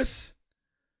all of this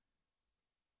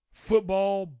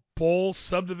football, bowl,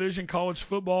 subdivision, college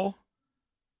football,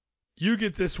 you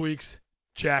get this week's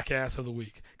Jackass of the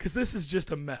Week. Because this is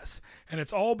just a mess. And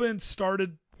it's all been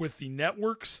started with the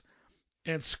networks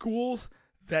and schools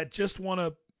that just want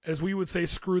to, as we would say,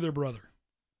 screw their brother.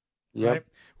 Yep.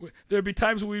 Right? There'd be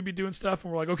times when we'd be doing stuff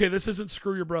and we're like, okay, this isn't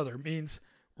screw your brother. It means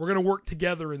we're going to work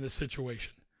together in this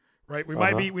situation, right? We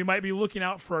might be looking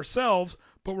out for ourselves,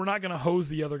 but we're not going to hose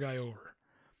the other guy over.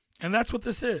 And that's what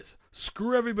this is.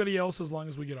 Screw everybody else as long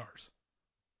as we get ours.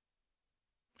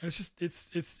 And it's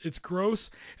just it's gross,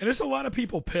 and there's a lot of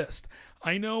people pissed.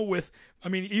 I know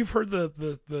you've heard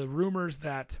the rumors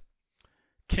that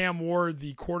Cam Ward,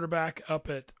 the quarterback up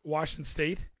at Washington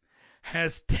State,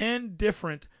 has 10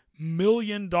 different $1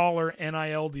 million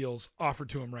NIL deals offered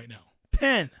to him right now.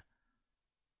 10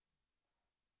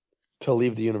 to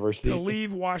leave the university. To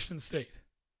leave Washington State.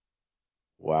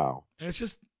 Wow. And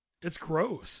it's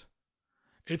gross.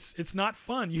 It's not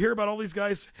fun. You hear about all these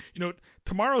guys.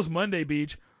 Tomorrow's Monday,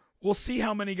 Beach. We'll see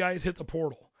how many guys hit the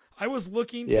portal. I was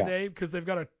looking today because they've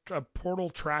got a portal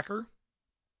tracker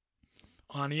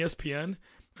on ESPN, and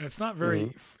it's not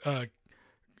very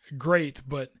great,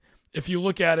 but if you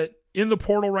look at it in the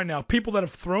portal right now, people that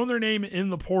have thrown their name in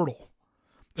the portal,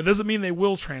 that doesn't mean they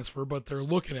will transfer, but they're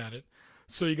looking at it.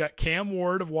 So you got Cam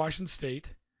Ward of Washington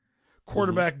State,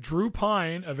 quarterback Drew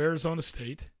Pine of Arizona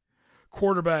State,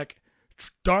 quarterback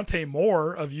Dante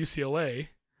Moore of UCLA,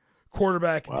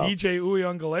 quarterback DJ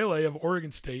Uiagalelei of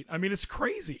Oregon State. I mean, it's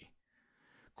crazy.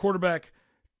 Quarterback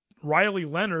Riley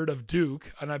Leonard of Duke,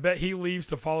 and I bet he leaves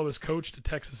to follow his coach to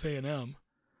Texas A&M.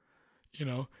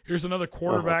 Here's another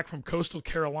quarterback from Coastal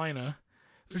Carolina.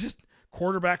 There's just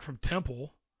quarterback from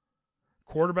Temple,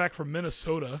 quarterback from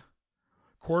Minnesota,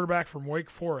 quarterback from Wake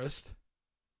Forest,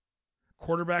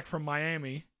 quarterback from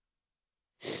Miami.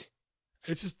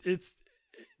 It's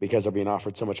because they're being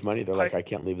offered so much money, they're like, I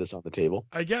can't leave this on the table.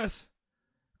 I guess.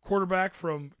 Quarterback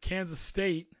from Kansas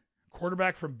State,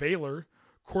 quarterback from Baylor,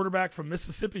 quarterback from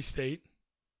Mississippi State.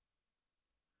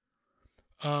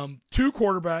 2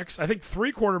 quarterbacks, I think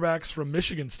 3 quarterbacks from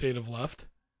Michigan State have left.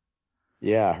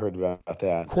 Yeah, I heard about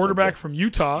that. Quarterback from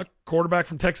Utah, quarterback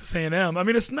from Texas A&M. I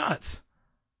mean, it's nuts.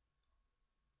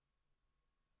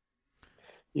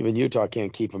 Even Utah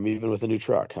can't keep him, even with a new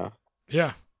truck, huh?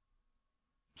 Yeah.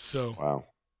 So. Wow.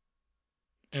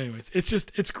 Anyways,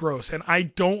 it's gross, and I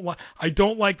don't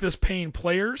like this paying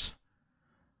players.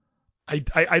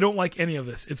 I don't like any of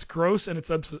this. It's gross and it's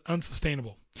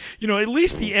unsustainable. At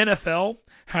least the NFL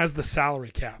has the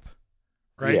salary cap,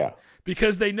 right? Yeah.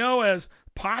 Because they know, as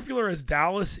popular as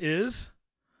Dallas is,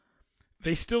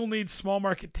 they still need small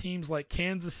market teams like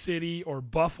Kansas City or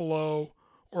Buffalo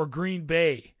or Green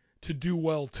Bay to do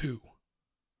well too.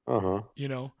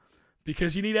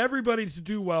 Because you need everybody to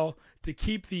do well to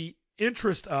keep the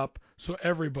interest up so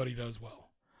everybody does well.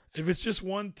 If it's just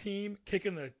one team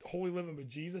kicking the holy living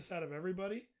bejesus out of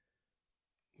everybody,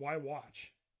 why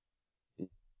watch?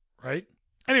 Right?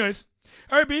 Anyways.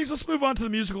 All right, Beavs, let's move on to the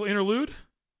musical interlude.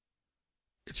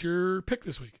 It's your pick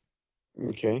this week.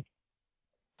 Okay.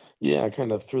 Yeah, I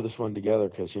kind of threw this one together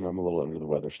because, I'm a little under the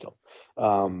weather still.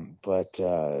 But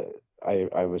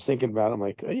I was thinking about it. I'm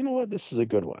like, you know what? This is a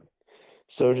good one.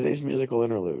 So today's musical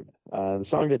interlude. The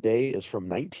song today is from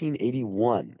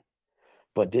 1981,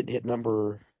 but didn't hit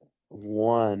number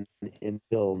 1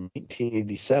 until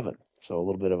 1987. So a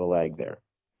little bit of a lag there.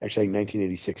 Actually,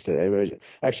 1986 today. It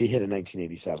actually hit in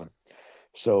 1987.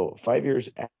 So 5 years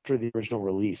after the original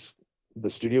release, the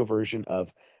studio version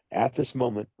of At This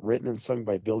Moment, written and sung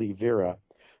by Billy Vera,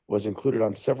 was included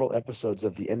on several episodes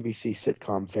of the NBC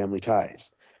sitcom Family Ties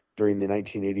during the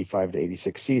 1985 to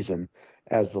 86 season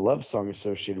as the love song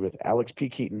associated with Alex P.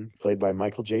 Keaton, played by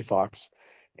Michael J. Fox,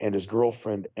 and his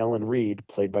girlfriend Ellen Reed,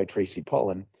 played by Tracy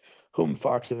Pollan, whom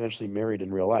Fox eventually married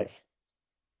in real life.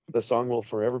 The song will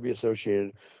forever be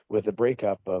associated with the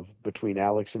breakup between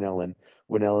Alex and Ellen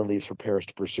when Ellen leaves for Paris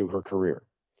to pursue her career.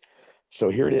 So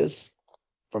here it is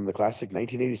from the classic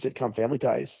 1980 sitcom Family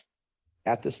Ties,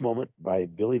 At This Moment by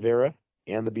Billy Vera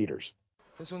and the Beaters.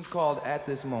 This one's called At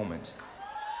This Moment.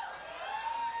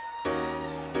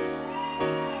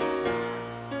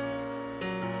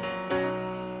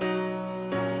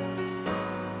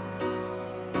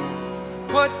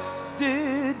 What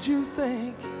did you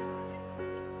think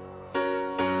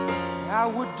I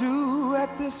would do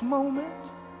at this moment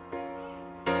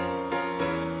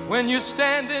when you're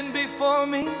standing before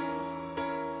me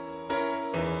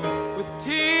with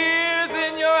tears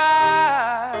in your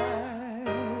eyes,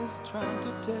 trying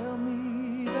to tell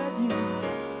me that you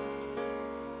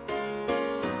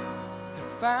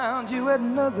have found you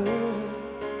another,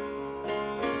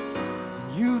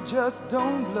 you just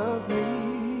don't love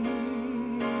me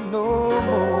no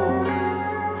more.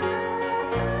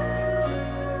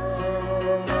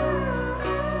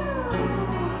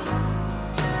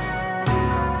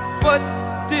 What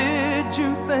did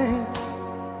you think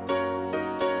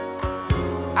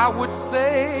I would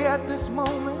say at this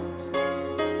moment,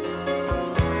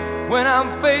 when I'm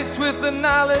faced with the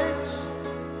knowledge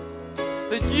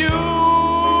that you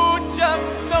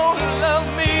just don't love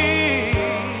me,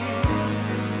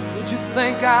 would you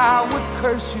think I would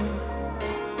curse you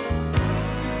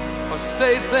or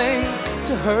say things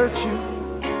to hurt you?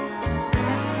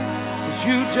 'Cause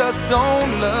you just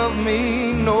don't love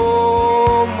me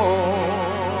no more.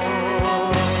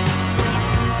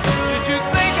 Did you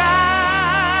think I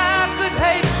could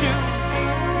hate you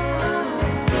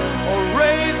or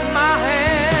raise my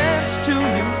hands to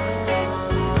you?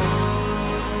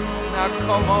 Now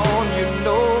come on, you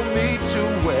know me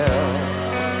too well.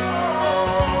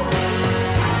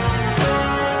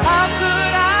 How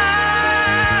could I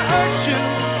hurt you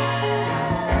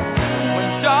when,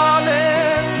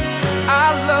 darling, I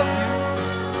love you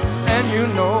and you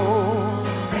know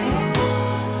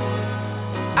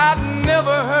I'd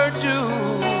never hurt you?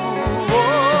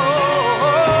 Oh,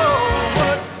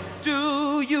 what do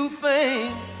you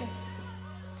think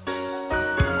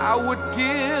I would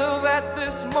give at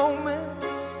this moment?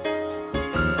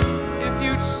 If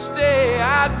you'd stay,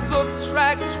 I'd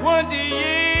subtract 20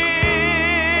 years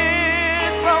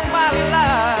from my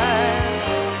life.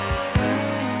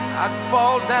 I'd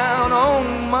fall down on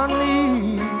my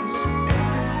knees,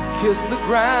 kiss the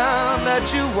ground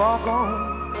that you walk on,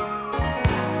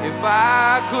 if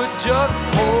I could just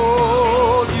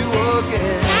hold you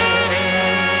again.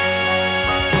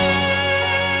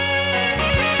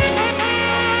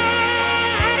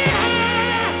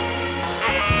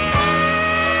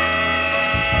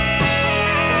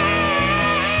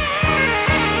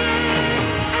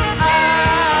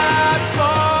 I'd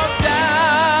fall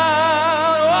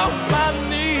down on my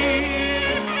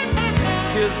knees,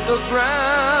 kiss the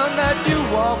ground that you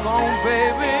walk on,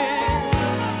 baby,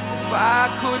 if I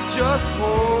could just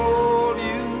hold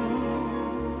you.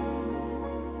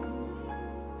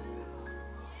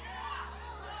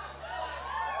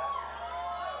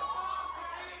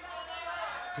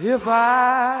 If I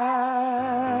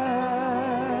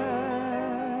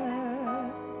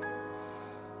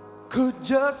could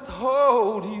just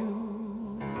hold you.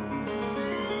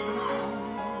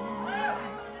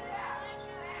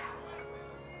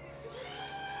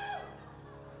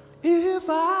 If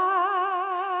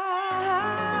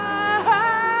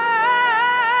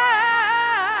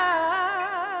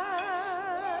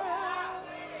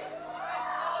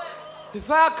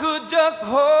I could just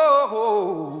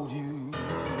hold you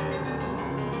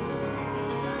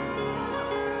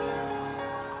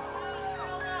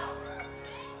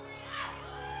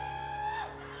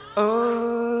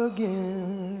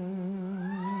again.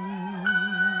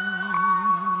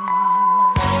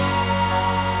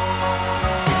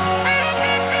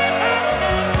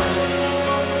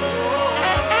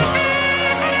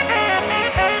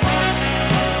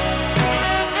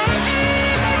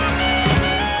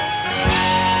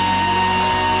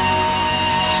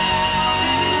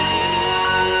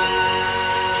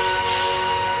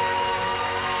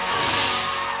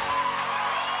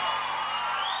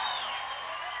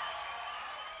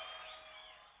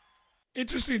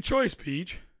 Interesting choice,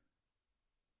 Peach.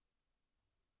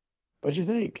 What'd you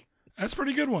think? That's a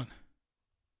pretty good one.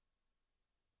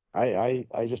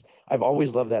 I've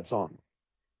always loved that song.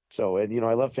 So, and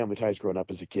I love Family Ties growing up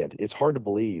as a kid. It's hard to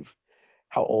believe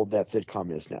how old that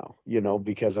sitcom is now,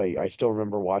 because I still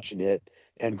remember watching it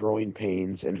and Growing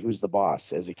Pains and Who's the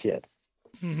Boss as a kid.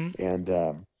 Mm-hmm.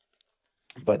 And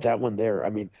but that one there, I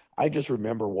mean, I just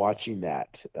remember watching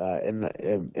that. And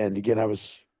again, I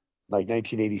was like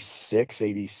 1986,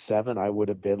 87. I would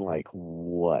have been like,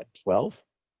 what, 12?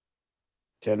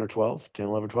 10 or 12? 10,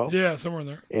 11, 12? Yeah, somewhere in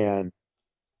there. And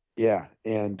yeah,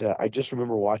 and I just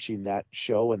remember watching that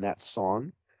show and that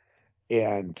song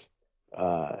and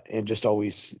just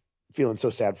always feeling so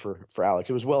sad for Alex.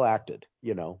 It was well acted,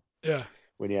 Yeah.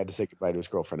 when he had to say goodbye to his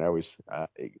girlfriend. I always,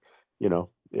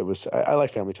 it was. I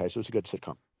like Family Ties. It was a good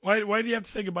sitcom. Why do you have to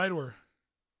say goodbye to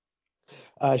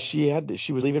her? She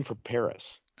was leaving for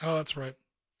Paris, Oh, that's right.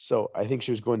 so I think she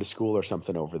was going to school or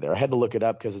something over there. I had to look it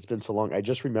up because it's been so long. I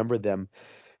just remember them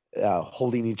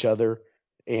holding each other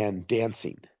and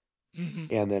dancing,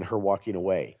 Mm-hmm. and then her walking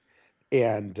away,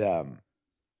 and and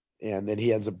then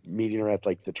he ends up meeting her at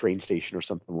like the train station or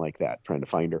something like that, trying to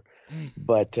find her. Mm.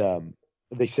 But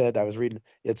they said, I was reading,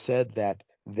 it said that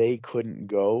they couldn't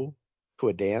go to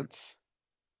a dance,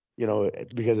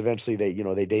 because eventually they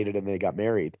dated and they got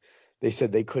married. They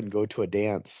said they couldn't go to a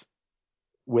dance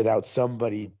without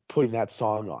somebody putting that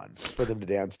song on for them to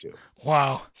dance to.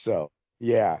 Wow. So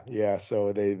yeah.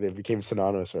 So they became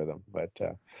synonymous with them. But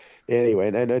anyway,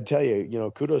 and I tell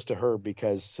you, kudos to her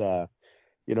because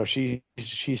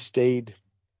she stayed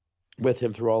with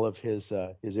him through all of his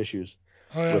issues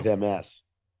with MS,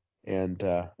 and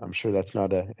I'm sure that's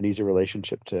not an easy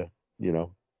relationship to.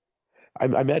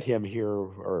 I met him here,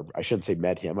 or I shouldn't say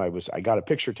met him. I got a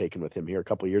picture taken with him here a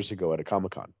couple of years ago at a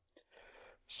Comic-Con.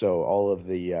 So all of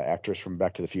the actors from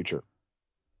Back to the Future.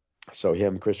 So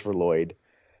him, Christopher Lloyd,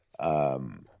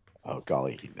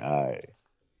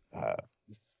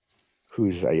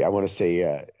 who's I want to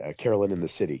say Carolyn in the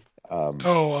City.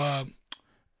 Leah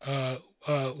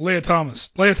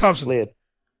Thompson.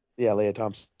 Leah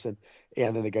Thompson,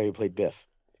 and then the guy who played Biff.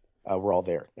 We're all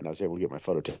there, and I was able to get my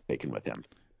photo taken with him.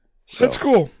 So, that's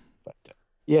cool. But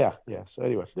yeah. So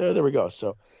anyway, there we go.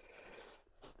 So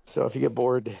if you get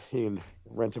bored, you can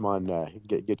rent them on.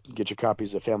 Get your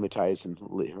copies of Family Ties and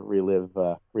relive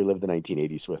the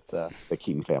 1980s with the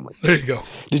Keaton family. There you go.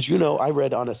 Did you know? I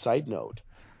read on a side note.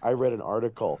 I read an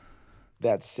article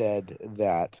that said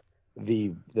that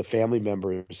the family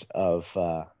members of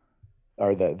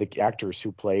or the actors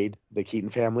who played the Keaton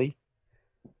family,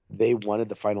 they wanted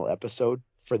the final episode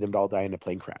for them to all die in a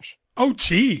plane crash. Oh,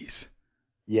 jeez.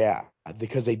 Yeah,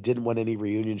 because they didn't want any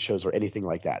reunion shows or anything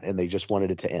like that, and they just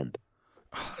wanted it to end.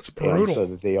 Oh, that's brutal. And so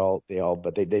that they all,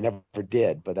 but they never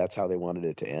did. But that's how they wanted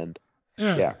it to end.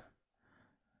 Yeah.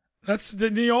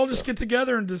 Then you all just get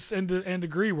together and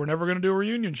agree we're never going to do a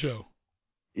reunion show.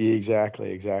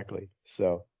 Exactly.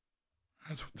 So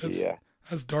that's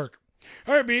dark.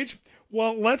 All right, Beach.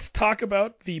 Well, let's talk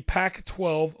about the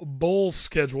Pac12 bowl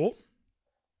schedule.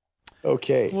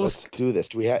 Okay, let's do this.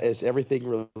 Is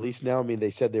everything released now? I mean, they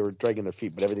said they were dragging their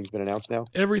feet, but everything's been announced now?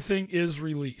 Everything is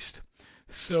released.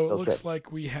 So it looks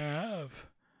like we have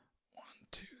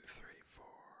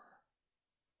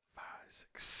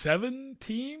 7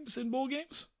 teams in bowl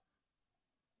games.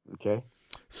 Okay.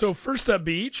 So first up,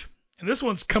 Beach, and this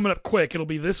one's coming up quick. It'll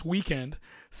be this weekend,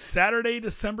 Saturday,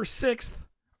 December 16th,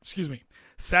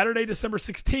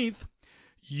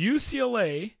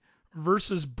 UCLA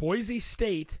versus Boise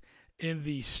State in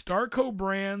the Starco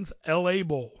Brands LA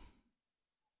Bowl.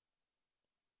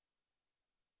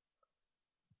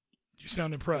 You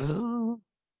sound impressed.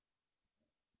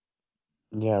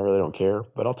 Yeah, I really don't care,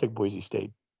 but I'll take Boise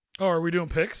State. Oh, are we doing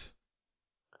picks?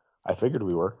 I figured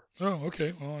we were. Oh,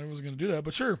 okay. Well, I wasn't going to do that,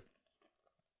 but sure.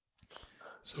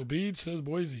 So Beach says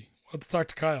Boise. We'll have to talk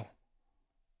to Kyle.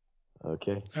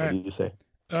 Okay. What do you say?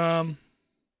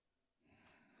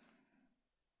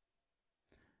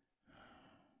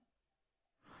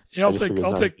 Yeah, I'll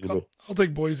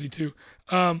take Boise too.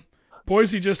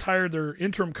 Boise just hired their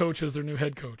interim coach as their new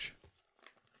head coach.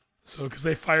 So because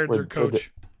they fired their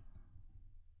coach.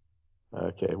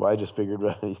 Okay. Well, I just figured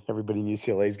everybody in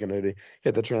UCLA is going to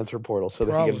hit the transfer portal, so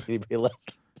they can get anybody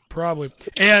left. Probably.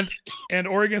 And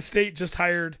Oregon State just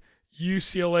hired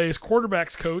UCLA's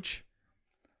quarterbacks coach,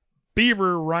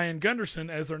 Beaver Ryan Gunderson,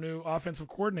 as their new offensive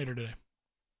coordinator today.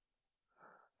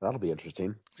 That'll be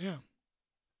interesting. Yeah.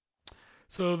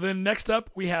 So then next up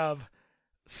we have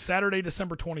Saturday,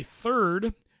 December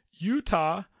 23rd,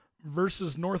 Utah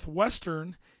versus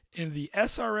Northwestern in the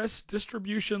SRS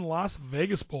Distribution Las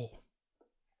Vegas Bowl.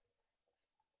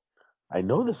 I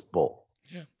know this bowl.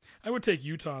 Yeah. I would take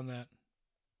Utah on that.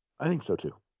 I think so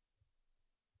too.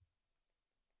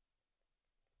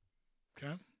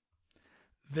 Okay.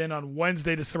 Then on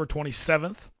Wednesday, December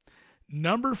 27th,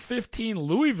 number 15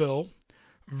 Louisville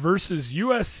versus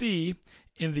USC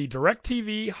in the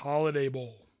DirecTV Holiday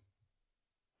Bowl.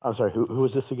 I'm sorry, who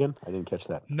is this again? I didn't catch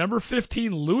that. Number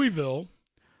 15 Louisville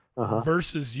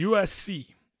versus USC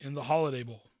in the Holiday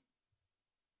Bowl.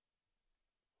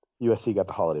 USC got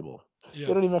the Holiday Bowl. Yeah.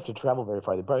 They don't even have to travel very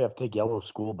far. They probably have to take yellow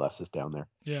school buses down there.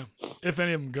 Yeah, if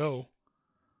any of them go.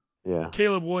 Yeah.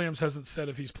 Caleb Williams hasn't said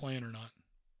if he's playing or not.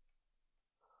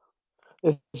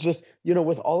 It's just,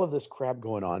 with all of this crap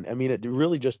going on, I mean, it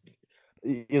really just,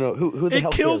 who the hell cares?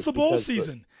 It kills the bowl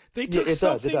season. They took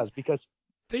something. It does because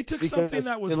they took something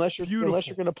that was beautiful. Unless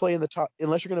you're going to play in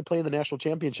the national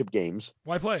championship games.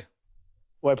 Why play?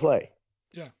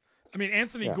 Yeah. I mean,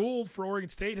 Anthony Gould for Oregon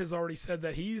State has already said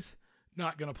that he's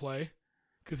not going to play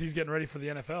because he's getting ready for the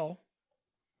NFL.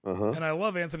 And I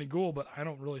love Anthony Gould, but I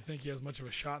don't really think he has much of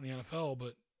a shot in the NFL,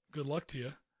 but good luck to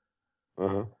you.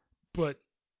 But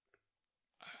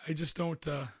I just don't.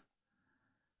 The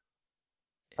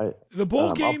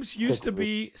bowl games used to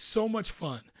be so much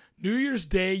fun. New Year's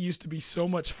Day used to be so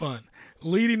much fun.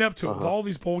 Leading up to it with all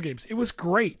these bowl games, it was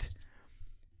great.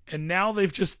 And now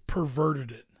they've just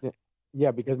perverted it. Yeah,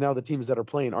 because now the teams that are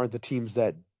playing aren't the teams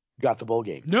that got the bowl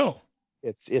game. No.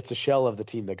 It's a shell of the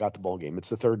team that got the bowl game. It's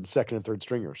the second and third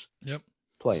stringers. Yep.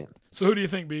 Playing. So who do you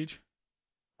think, Beach?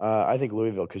 I think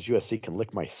Louisville because USC can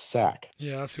lick my sack.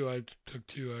 Yeah, that's who I took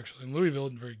too, actually. And Louisville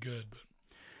isn't very good, but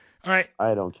all right.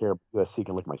 I don't care. USC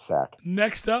can lick my sack.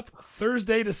 Next up,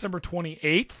 Thursday, December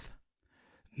 28th,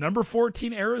 number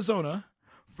 14 Arizona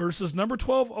versus number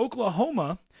 12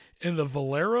 Oklahoma in the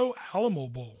Valero Alamo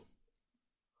Bowl.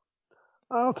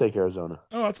 I'll take Arizona.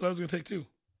 Oh, that's what I was going to take too.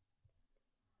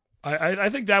 I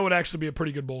think that would actually be a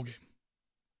pretty good bowl game.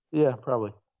 Yeah,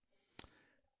 probably.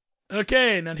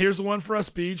 Okay, and then here's the one for us,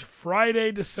 Beach.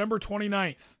 Friday, December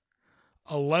 29th,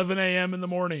 11 a.m. in the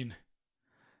morning.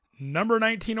 Number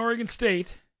 19 Oregon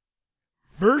State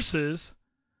versus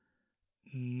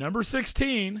number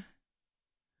 16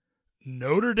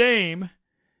 Notre Dame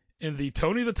in the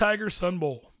Tony the Tiger Sun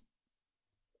Bowl.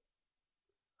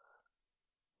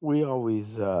 We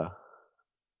always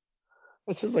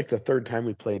this is like the third time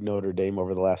we played Notre Dame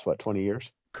over the last 20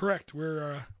 years. Correct.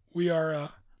 We are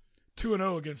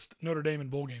 2-0 against Notre Dame in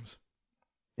bowl games.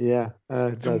 Yeah,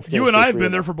 You and I have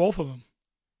been there for both of them.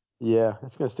 Yeah,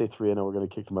 it's going to stay 3-0. We're going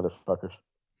to kick the motherfuckers.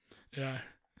 Yeah.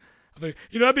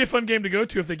 That'd be a fun game to go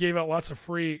to if they gave out lots of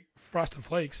free Frosted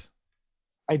Flakes.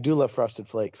 I do love Frosted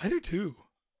Flakes. I do too.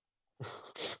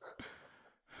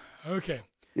 Okay.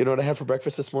 You know what I had for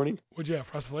breakfast this morning? What'd you have,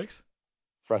 Frosted Flakes?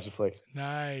 Frosted Flakes.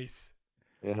 Nice.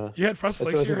 Yeah. You had Frosted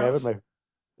Flakes in your house?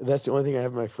 That's the only thing I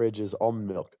have in my fridge is almond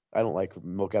milk. I don't like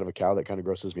milk out of a cow. That kind of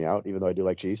grosses me out, even though I do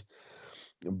like cheese.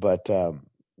 But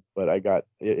I got,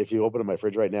 if you open up my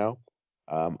fridge right now,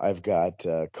 I've got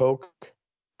Coke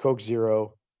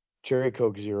Zero, Cherry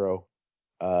Coke Zero,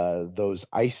 those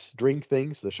ice drink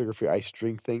things, the sugar-free ice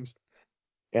drink things,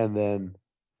 and then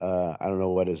I don't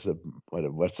know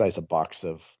what size a box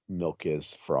of milk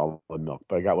is for almond milk,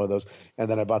 but I got one of those, and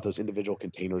then I bought those individual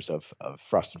containers of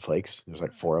Frosted Flakes. There's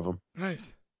like 4 of them.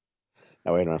 Nice.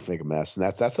 That way I don't have to make a mess,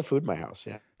 and that's the food in my house.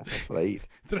 Yeah, that's what I eat.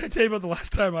 Did I tell you about the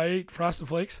last time I ate Frosted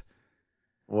Flakes?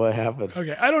 What happened?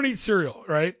 Okay, I don't eat cereal,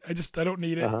 right? I don't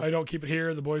need it. Uh-huh. I don't keep it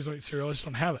here. The boys don't eat cereal. I just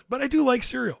don't have it. But I do like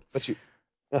cereal. But you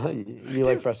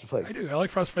like Frosted Flakes? I do. I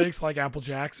like Frosted Flakes. I like Apple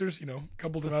Jacks. There's, a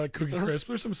couple of them. I like Cookie Crisp.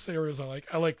 There's some cereals I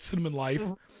like. I like Cinnamon Life.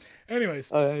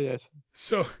 Anyways. Oh, yes.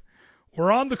 So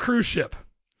we're on the cruise ship,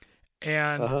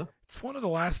 and it's one of the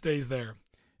last days there.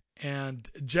 And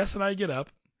Jess and I get up,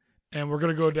 and we're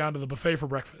going to go down to the buffet for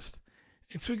breakfast.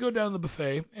 And so we go down to the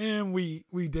buffet, and we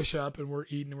dish up, and we're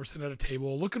eating, and we're sitting at a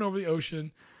table, looking over the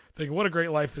ocean, thinking, what a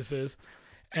great life this is.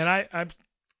 And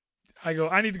I go,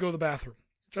 I need to go to the bathroom.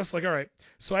 Just like, all right.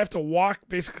 So I have to walk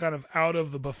basically kind of out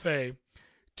of the buffet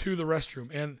to the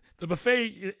restroom. And the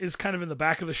buffet is kind of in the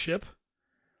back of the ship.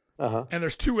 And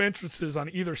there's 2 entrances on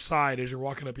either side as you're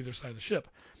walking up either side of the ship.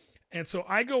 And so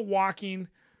I go walking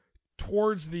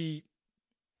towards the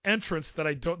entrance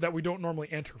that we don't normally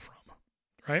enter from.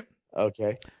 Right?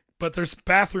 Okay. But there's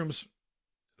bathrooms.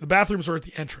 The bathrooms are at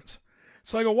the entrance.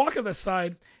 So I go walk on this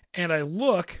side, and I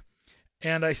look,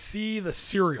 and I see the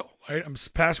cereal. Right? I'm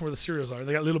passing where the cereals are.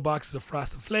 They got little boxes of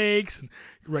Frosted Flakes and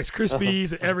Rice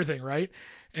Krispies and everything, right?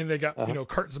 And they got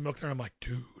cartons of milk there. I'm like,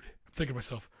 dude. I'm thinking to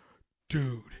myself,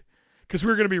 dude, because we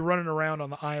were going to be running around on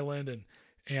the island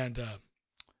and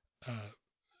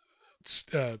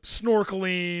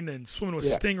snorkeling and swimming with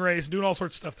stingrays and doing all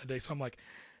sorts of stuff that day. So I'm like,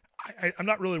 I'm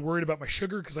not really worried about my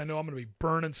sugar because I know I'm going to be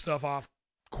burning stuff off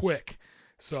quick.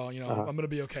 So, I'm going to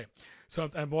be okay. So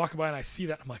I'm walking by and I see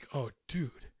that. I'm like, oh, dude,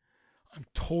 I'm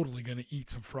totally going to eat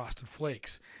some Frosted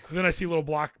Flakes. And then I see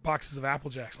little boxes of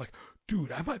Apple Jacks. I'm like,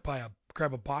 dude, I might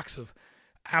grab a box of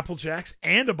Apple Jacks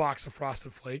and a box of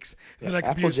Frosted Flakes. Yeah, and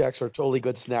Apple Jacks are totally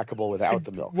good snackable without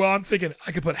the milk. Well, I'm thinking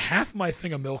I could put half my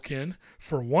thing of milk in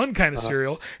for one kind of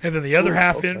cereal and then the other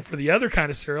half in for the other kind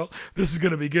of cereal. This is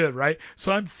going to be good, right?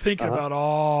 So I'm thinking about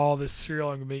all this cereal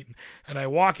I'm going to be eating. And I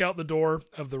walk out the door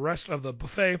of the rest of the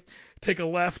buffet, take a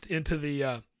left into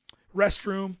the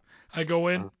restroom. I go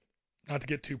in, not to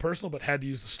get too personal, but had to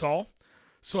use the stall.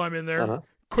 So I'm in there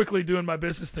quickly doing my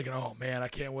business thinking, oh, man, I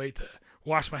can't wait to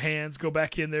wash my hands, go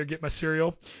back in there, get my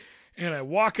cereal. And I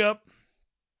walk out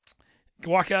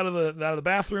of the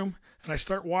bathroom, and I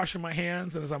start washing my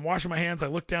hands. And as I'm washing my hands, I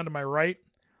look down to my right.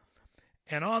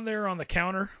 And on there on the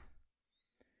counter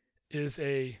is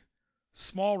a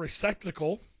small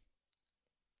receptacle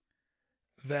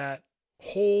that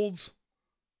holds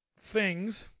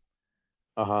things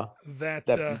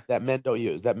that men don't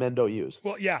use.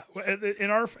 Well, yeah. In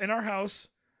our house,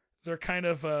 they're kind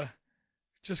of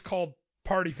just called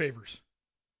party favors.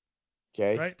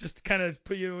 Okay. Right? Just kind of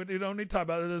put you don't need to talk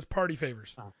about it as party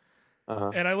favors.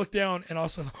 And I look down and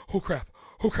also, oh crap.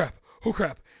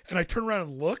 And I turn around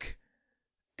and look,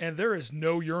 and there is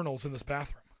no urinals in this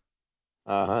bathroom.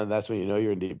 And that's when you know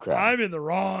you're in deep crap. I'm in the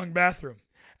wrong bathroom.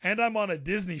 And I'm on a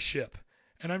Disney ship.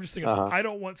 And I'm just thinking, I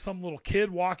don't want some little kid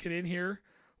walking in here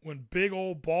when big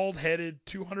old bald-headed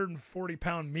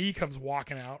 240-pound me comes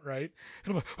walking out, right?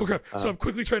 And I'm like, oh crap! So I'm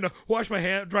quickly trying to wash my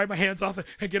hand, dry my hands off,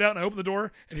 and get out. And I open the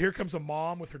door, and here comes a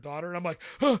mom with her daughter, and I'm like,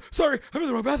 oh, sorry, I'm in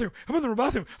the wrong bathroom. I went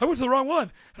to the wrong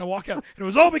one. And I walk out, and it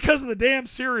was all because of the damn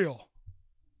cereal.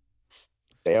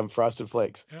 Damn Frosted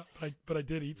Flakes. Yeah, but I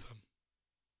did eat some.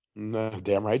 No,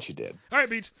 damn right you did. All right,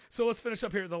 Beach. So let's finish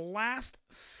up here. The last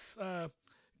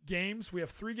games, we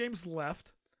have 3 games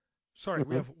left. Sorry,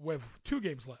 we have 2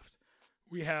 games left.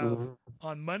 We have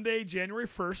on Monday, January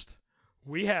 1st,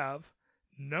 we have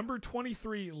number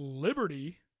 23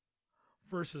 Liberty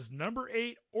versus number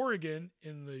 8 Oregon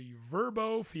in the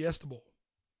Verbo Fiesta Bowl.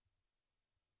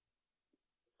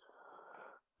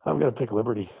 I'm gonna pick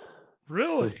Liberty.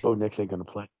 Really? Bo Nix ain't gonna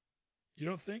play. You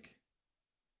don't think?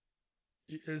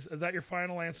 Is that your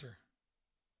final answer?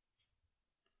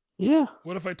 Yeah.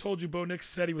 What if I told you Bo Nix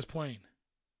said he was playing?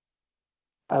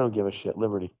 I don't give a shit.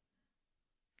 Liberty.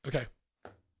 Okay.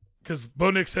 Because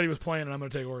Bo Nix said he was playing, and I'm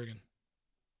going to take Oregon.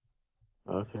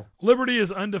 Okay. Liberty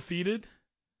is undefeated,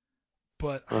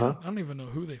 but I don't even know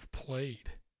who they've played.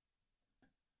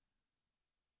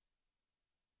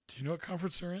 Do you know what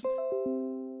conference they're in?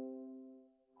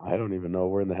 I don't even know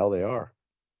where in the hell they are.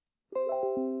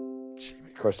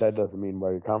 Of course, that doesn't mean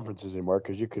where your conference is anymore,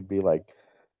 because you could be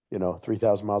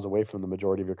 3,000 miles away from the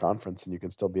majority of your conference, and you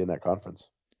can still be in that conference.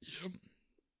 Yep.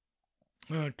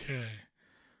 Okay.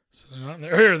 So they're not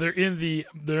there.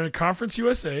 They're in Conference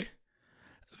USA,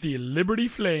 the Liberty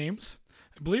Flames.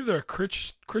 I believe they're a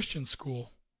Christian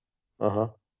school. And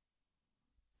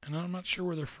I'm not sure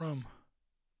where they're from.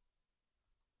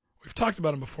 We've talked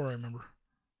about them before, I remember.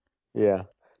 Yeah.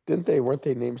 Weren't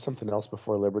they named something else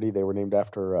before Liberty? They were named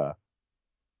after an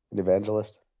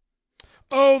evangelist.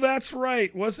 Oh, that's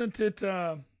right. Wasn't it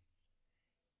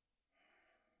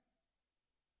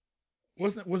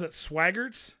was it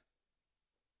Swaggarts?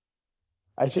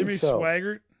 I think Jimmy so.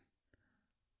 Swaggart.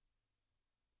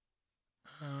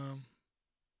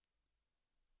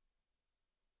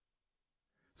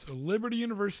 So Liberty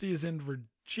University is in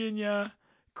Virginia.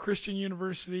 Christian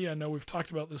University, I know we've talked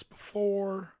about this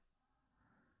before.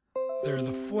 They're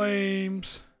the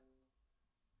Flames.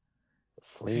 The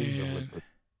Flames of Liberty.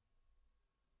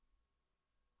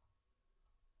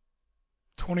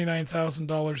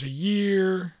 $29,000 a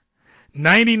year.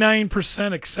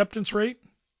 99% acceptance rate.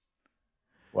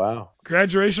 Wow.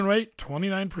 Graduation rate,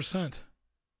 29%.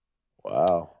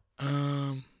 Wow.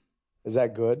 Is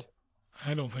that good?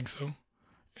 I don't think so.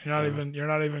 You're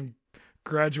not even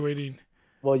graduating.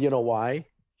 Well, you know why?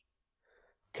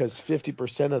 Because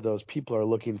 50% of those people are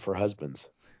looking for husbands.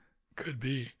 Could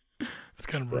be. That's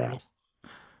kind of brutal.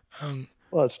 Yeah.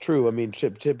 Well, it's true. I mean,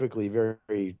 typically,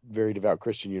 very, very devout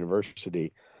Christian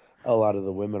university, a lot of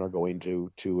the women are going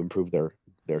to improve their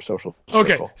social circle.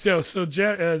 Okay, so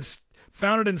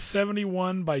founded in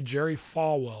 1971 by Jerry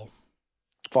Falwell.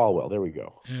 Falwell, there we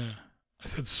go. Yeah, I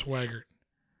said Swaggart.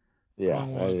 Yeah, I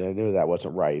knew that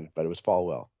wasn't right, but it was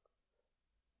Falwell.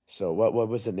 So what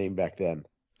was the name back then?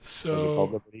 So was it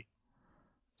called Liberty?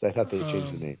 I thought they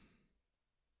changed the name.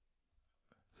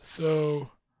 So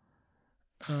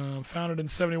founded in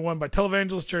 1971 by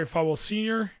televangelist Jerry Falwell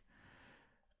Sr.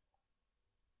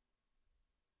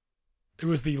 It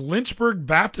was the Lynchburg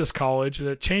Baptist College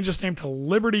that changed its name to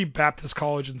Liberty Baptist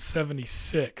College in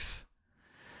 1976.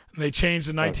 And they changed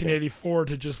in 1984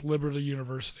 to just Liberty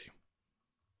University.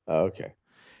 Okay.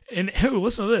 And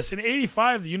listen to this. In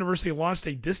 1985, the university launched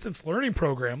a distance learning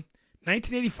program.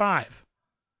 1985.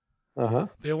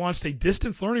 They launched a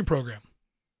distance learning program.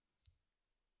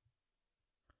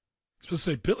 I was supposed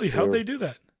to say, Billy, how'd they do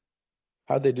that?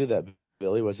 How'd they do that,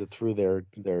 Billy? Was it through their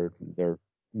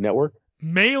network?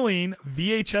 Mailing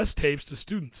VHS tapes to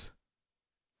students.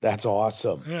 That's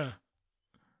awesome. Yeah.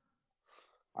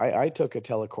 I took a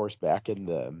telecourse back in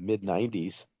the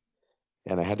mid-90s,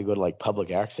 and I had to go to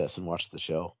public access and watch the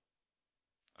show.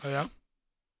 Oh, yeah?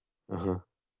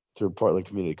 Through Portland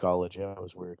Community College. Yeah, it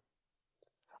was weird.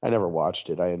 I never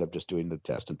watched it. I ended up just doing the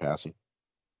test and passing.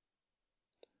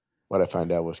 What I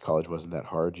found out was college wasn't that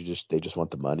hard. They just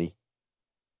want the money.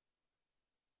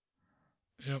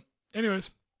 Yep.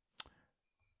 Anyways.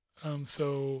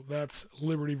 So that's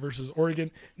Liberty versus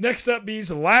Oregon. Next up being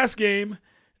the last game,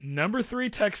 number 3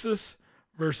 Texas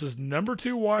versus number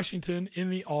 2 Washington in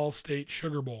the All-State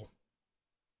Sugar Bowl.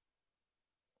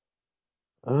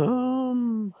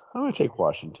 I'm going to take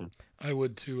Washington. I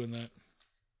would too in that.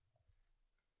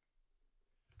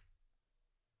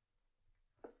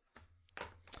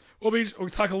 We'll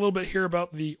talk a little bit here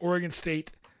about the Oregon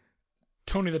State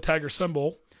Tony the Tiger Sun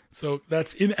Bowl. So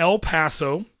that's in El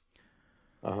Paso.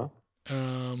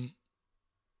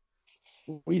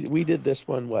 We did this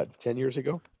one, 10 years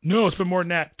ago? No, it's been more than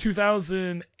that.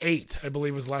 2008, I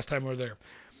believe, was the last time we were there.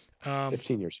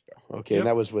 15 years ago. Okay, Yep. and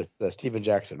that was with Steven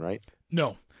Jackson, right?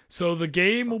 No. So the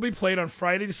game will be played on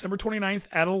Friday, December 29th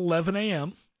at 11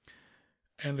 a.m.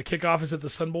 And the kickoff is at the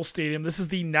Sun Bowl Stadium. This is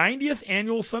the 90th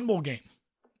annual Sun Bowl game,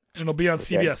 and it'll be on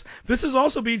CBS. This is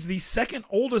also the second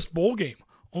oldest bowl game,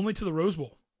 only to the Rose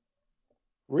Bowl.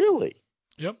 Really?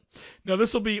 Yep. Now,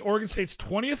 this will be Oregon State's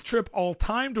 20th trip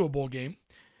all-time to a bowl game.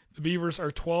 The Beavers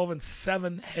are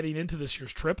 12-7 heading into this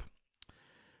year's trip.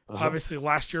 Obviously,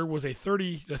 last year was a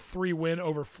 30-3 win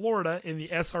over Florida in the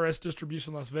SRS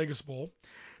Distribution Las Vegas Bowl.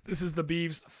 This is the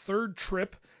Beavs' third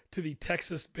trip to the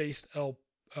Texas-based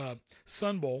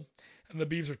Sun Bowl, and the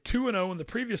Beavs are 2-0 in the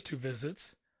previous two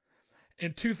visits.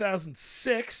 In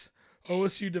 2006,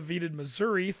 OSU defeated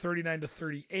Missouri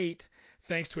 39-38,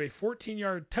 thanks to a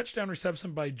 14-yard touchdown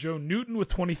reception by Joe Newton with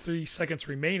 23 seconds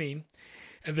remaining.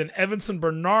 And then Evanson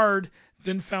Bernard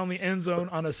then found the end zone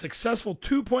on a successful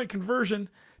 2-point conversion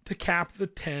to cap the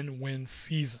 10-win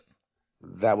season.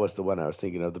 That was the one I was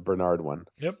thinking of, the Bernard one.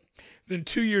 Yep. Then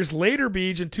 2 years later,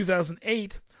 Beach, in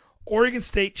 2008, Oregon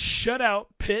State shut out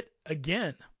Pitt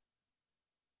again.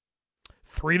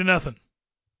 3-0.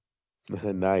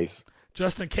 Nice.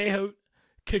 Justin Cahote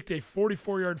kicked a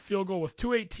 44-yard field goal with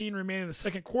 2:18 remaining in the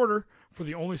second quarter for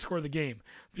the only score of the game.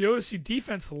 The OSU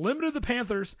defense limited the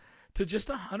Panthers to just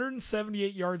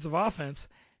 178 yards of offense,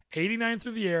 89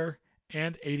 through the air,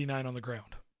 and 89 on the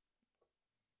ground.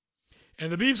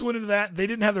 And the Beavs went into that. They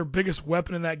didn't have their biggest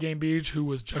weapon in that game, Beach, who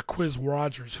was Jaquiz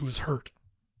Rogers, who was hurt.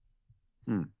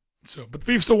 But the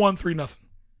Beavs still won 3-0. That's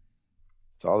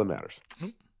all that matters.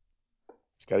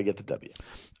 Just got to get the W.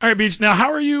 All right, Beach. Now,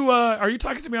 how are you? Are you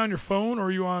talking to me on your phone, or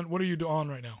are you on? What are you on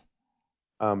right now?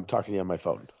 I'm talking to you on my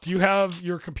phone. Do you have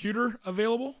your computer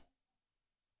available?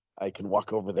 I can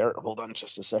walk over there. Hold on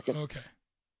just a second. Okay.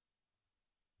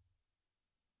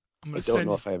 I don't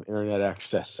know if I have internet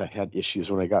access. I had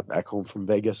issues when I got back home from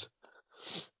Vegas.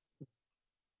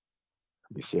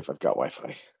 Let me see if I've got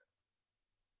Wi-Fi.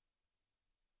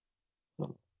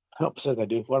 Nope, says I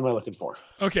do. What am I looking for?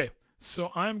 Okay,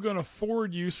 so I'm going to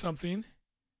forward you something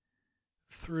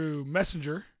through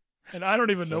Messenger, and I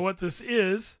don't even know what this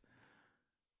is.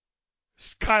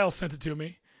 Kyle sent it to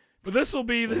me. But this will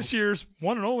be this year's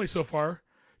one and only so far.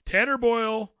 Tanner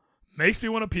Boyle makes me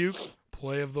want to puke.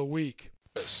 Play of the week.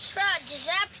 God, does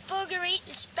that booger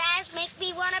eating spaz make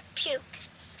me want to puke?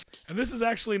 And this is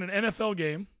actually in an NFL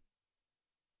game.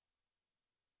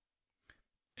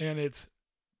 And it's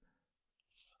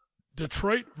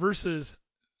Detroit versus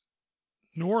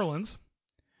New Orleans.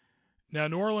 Now,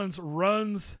 New Orleans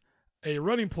runs a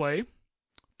running play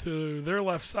to their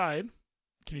left side.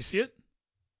 Can you see it?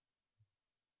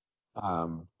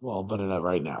 Well, but not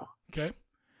right now. Okay.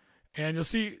 And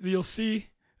you'll see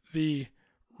the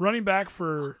running back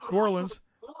for New Orleans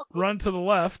run to the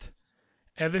left,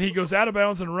 and then he goes out of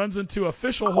bounds and runs into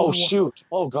official. Oh, shoot.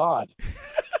 Oh, God.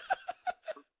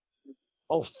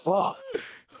 Oh, fuck.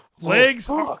 Legs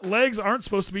aren't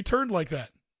supposed to be turned like that.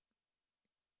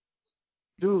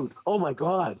 Dude, oh, my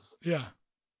God. Yeah.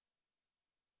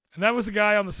 And that was the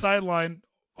guy on the sideline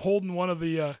holding one of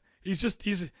the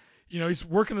he's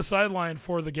working the sideline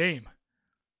for the game.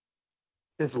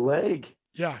 His leg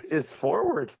is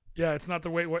forward. Yeah, it's not the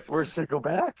way. Where's it go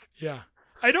back? Yeah.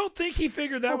 I don't think he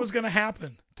figured that was going to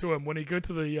happen to him when he go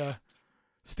to the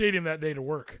stadium that day to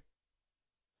work.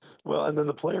 Well, and then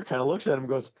the player kind of looks at him and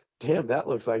goes, damn, that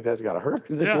looks like that's got to hurt.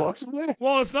 And then he walks away.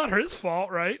 Well, it's not his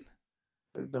fault, right?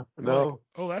 No. Like,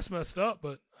 oh, that's messed up,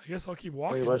 but I guess I'll keep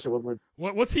walking.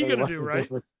 What's he going to do, right?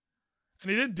 And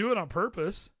he didn't do it on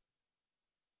purpose.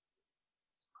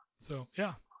 So,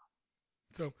 yeah.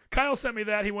 So, Kyle sent me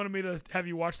that. He wanted me to have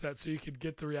you watch that so you could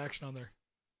get the reaction on there.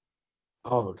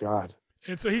 Oh, God.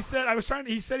 And so he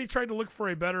said he tried to look for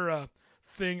a better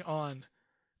thing on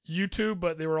YouTube,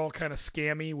 but they were all kind of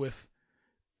scammy with,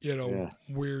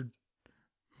 weird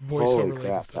voice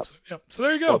overlays and stuff. So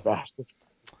there you go.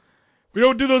 We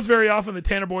don't do those very often. The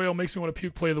Tanner Boyle makes me want to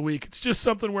puke play of the week. It's just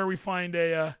something where we find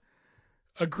a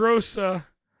gross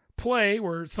play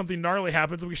where something gnarly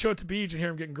happens, and we show it to Beej and hear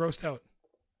him getting grossed out.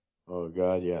 Oh,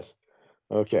 God, yes.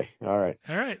 Okay, all right.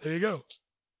 All right, there you go.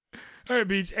 All right,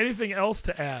 Beej, anything else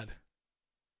to add?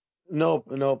 Nope.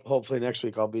 Hopefully next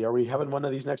week I'll be. Are we having one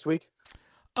of these next week?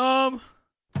 Or are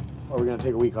we going to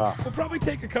take a week off? We'll probably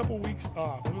take a couple weeks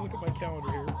off. Let me look at my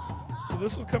calendar here. So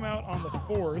this will come out on the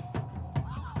 4th,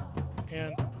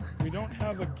 and we don't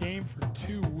have a game for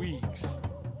 2 weeks.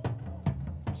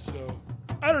 So,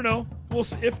 I don't know. We'll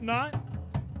see. If not,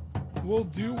 we'll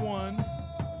do one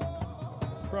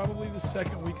Probably the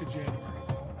second week of January.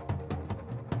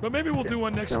 But maybe we'll do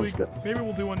one next Sounds week. good. Maybe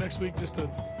we'll do one next week just to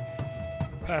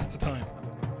pass the time.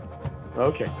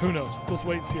 Okay. Who knows? We'll just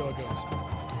wait and see how it goes.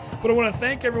 But I want to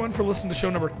thank everyone for listening to show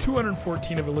number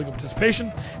 214 of Illegal Participation.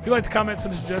 If you'd like to comment,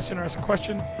 send a suggestion, or ask a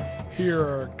question, here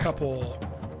are a couple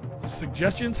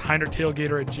suggestions.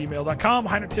 HeinerTailgater@gmail.com,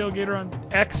 HeinerTailgater on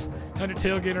X,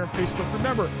 HeinerTailgater on Facebook.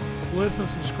 Remember, listen and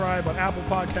subscribe on Apple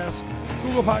Podcasts,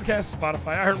 Google Podcasts,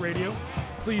 Spotify, iHeartRadio.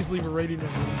 Please leave a rating and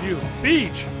a review.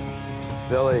 Beach,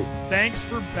 Billy. thanks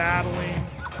for battling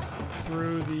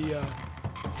through the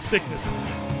sickness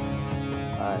time.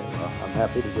 I'm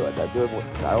happy to do it.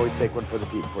 I always take one for the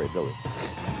team for you, Billy.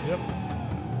 Yep.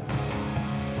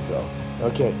 So,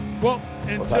 okay. Well,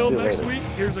 We'll until talk to you next later. week,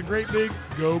 here's a great big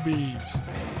Go Beavs.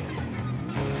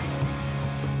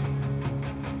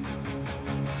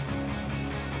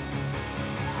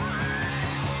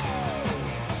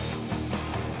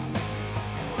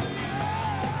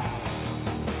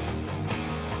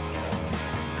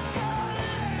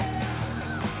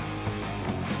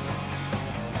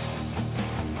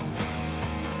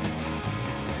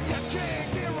 You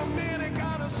can't give a minute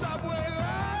on a subway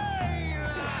line.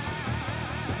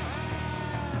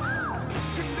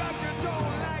 Conductor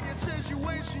don't like it, says you're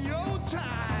wasting your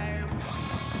time.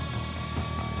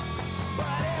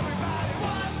 But everybody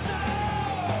wants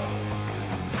some.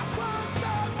 I want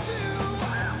some too.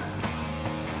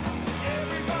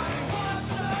 Everybody wants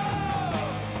some.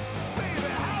 Baby,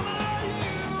 how are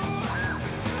you?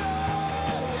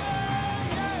 Oh,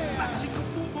 yeah, yeah. Mexico,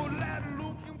 Cuba, Latin,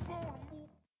 looking for a move.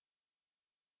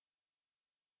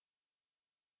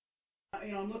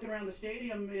 I'm looking around the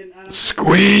stadium and I'm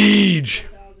Squeege!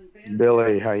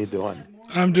 Billy, how you doing?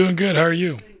 I'm doing good. How are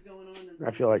you?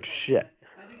 I feel like shit.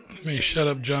 Let me shut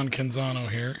up John Canzano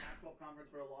here.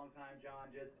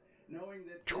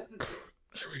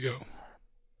 There we go. You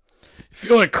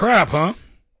feel like crap, huh?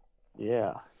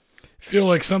 Yeah. Feel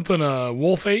like something a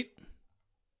wolf ate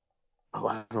Oh,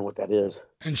 I don't know what that is.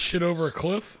 and shit over a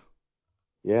cliff?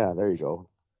 Yeah, there you go.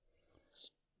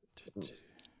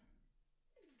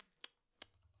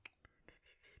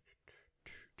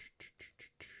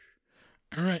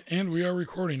 All right, and we are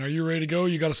recording. Are you ready to go?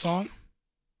 You got a song?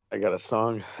 I got a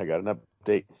song. I got an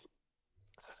update.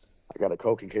 I got a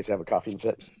Coke in case I have a coughing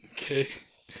fit. Okay.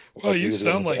 It's Well, like you you're gonna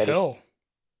sound have to like edit. hell.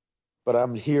 But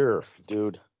I'm here,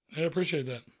 dude. I appreciate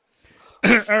that.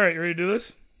 All right, you ready to do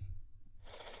this?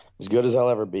 As good as I'll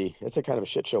ever be. It's a kind of a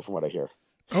shit show from what I hear.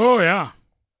 Oh, yeah.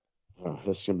 Oh,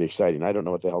 this is gonna be exciting. I don't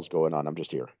know what the hell's going on. I'm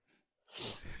just here.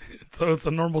 So it's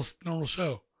a normal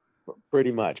show.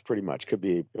 Pretty much. Could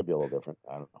be a little different.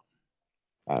 I don't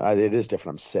know. It is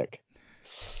different. I'm sick.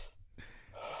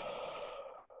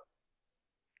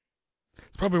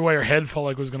 It's probably why your head felt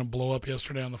like it was going to blow up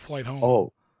yesterday on the flight home.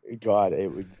 Oh God,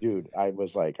 dude. I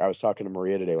was talking to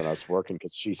Maria today when I was working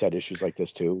because she's had issues like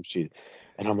this too.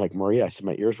 And I'm like, Maria, I said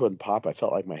my ears wouldn't pop. I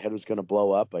felt like my head was going to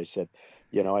blow up. I said,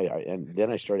 and then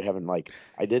I started having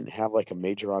I didn't have like a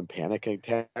major on panic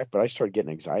attack, but I started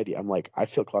getting anxiety. I'm like, I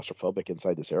feel claustrophobic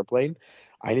inside this airplane.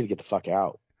 I need to get the fuck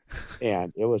out.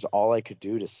 And it was all I could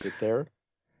do to sit there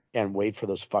and wait for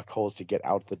those fuckholes to get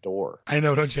out the door. I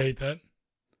know, don't you hate that?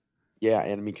 Yeah,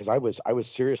 and I mean, because I was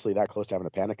seriously that close to having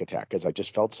a panic attack because I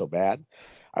just felt so bad.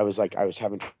 I was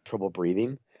having trouble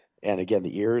breathing, and again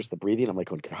the ears, the breathing. I'm like,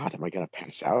 going, God, am I gonna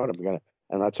pass out?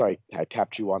 And that's why I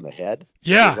tapped you on the head. It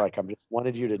was Yeah. like I just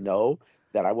wanted you to know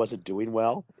that I wasn't doing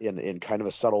well in kind of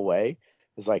a subtle way.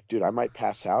 It's like, dude, I might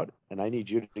pass out, and I need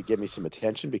you to give me some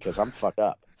attention because I'm fucked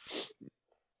up.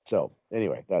 So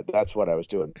anyway, that's what I was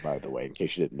doing, by the way, in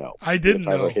case you didn't know. I didn't If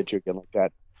I ever know. hit you again like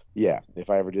that, yeah, if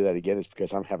I ever do that again, it's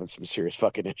because I'm having some serious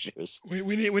fucking issues. We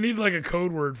need like a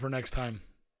code word for next time.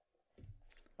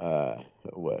 What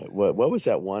was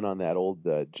that one on that old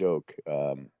joke?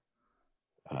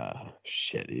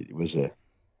 Shit, it was there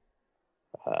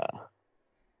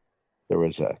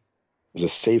was a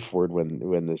safe word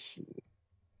when this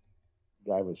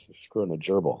guy was screwing a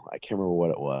gerbil. I can't remember what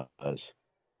it was.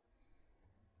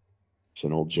 It's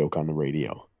an old joke on the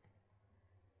radio.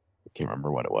 I can't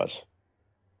remember what it was.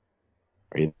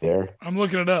 Are you there? I'm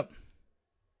looking it up.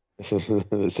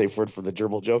 The safe word for the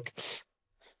gerbil joke.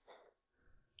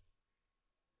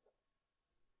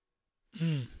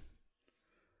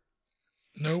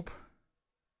 Nope.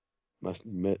 Must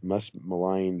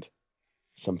maligned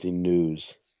something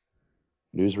news.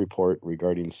 News report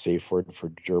regarding safe word for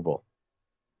gerbil.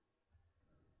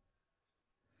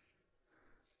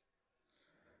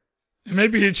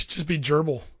 Maybe it should just be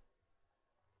gerbil.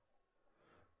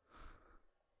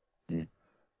 Hmm.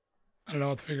 I don't know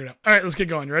what to figure it out. All right, let's get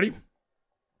going. You ready?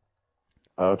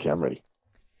 Okay, I'm ready.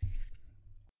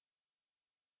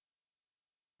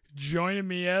 Joining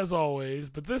me as always,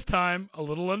 but this time a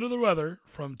little under the weather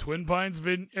from Twin Pines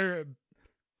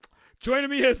joining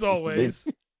me as always.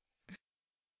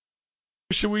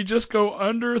 Should we just go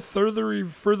under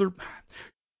further?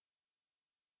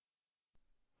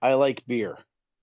 I like beer.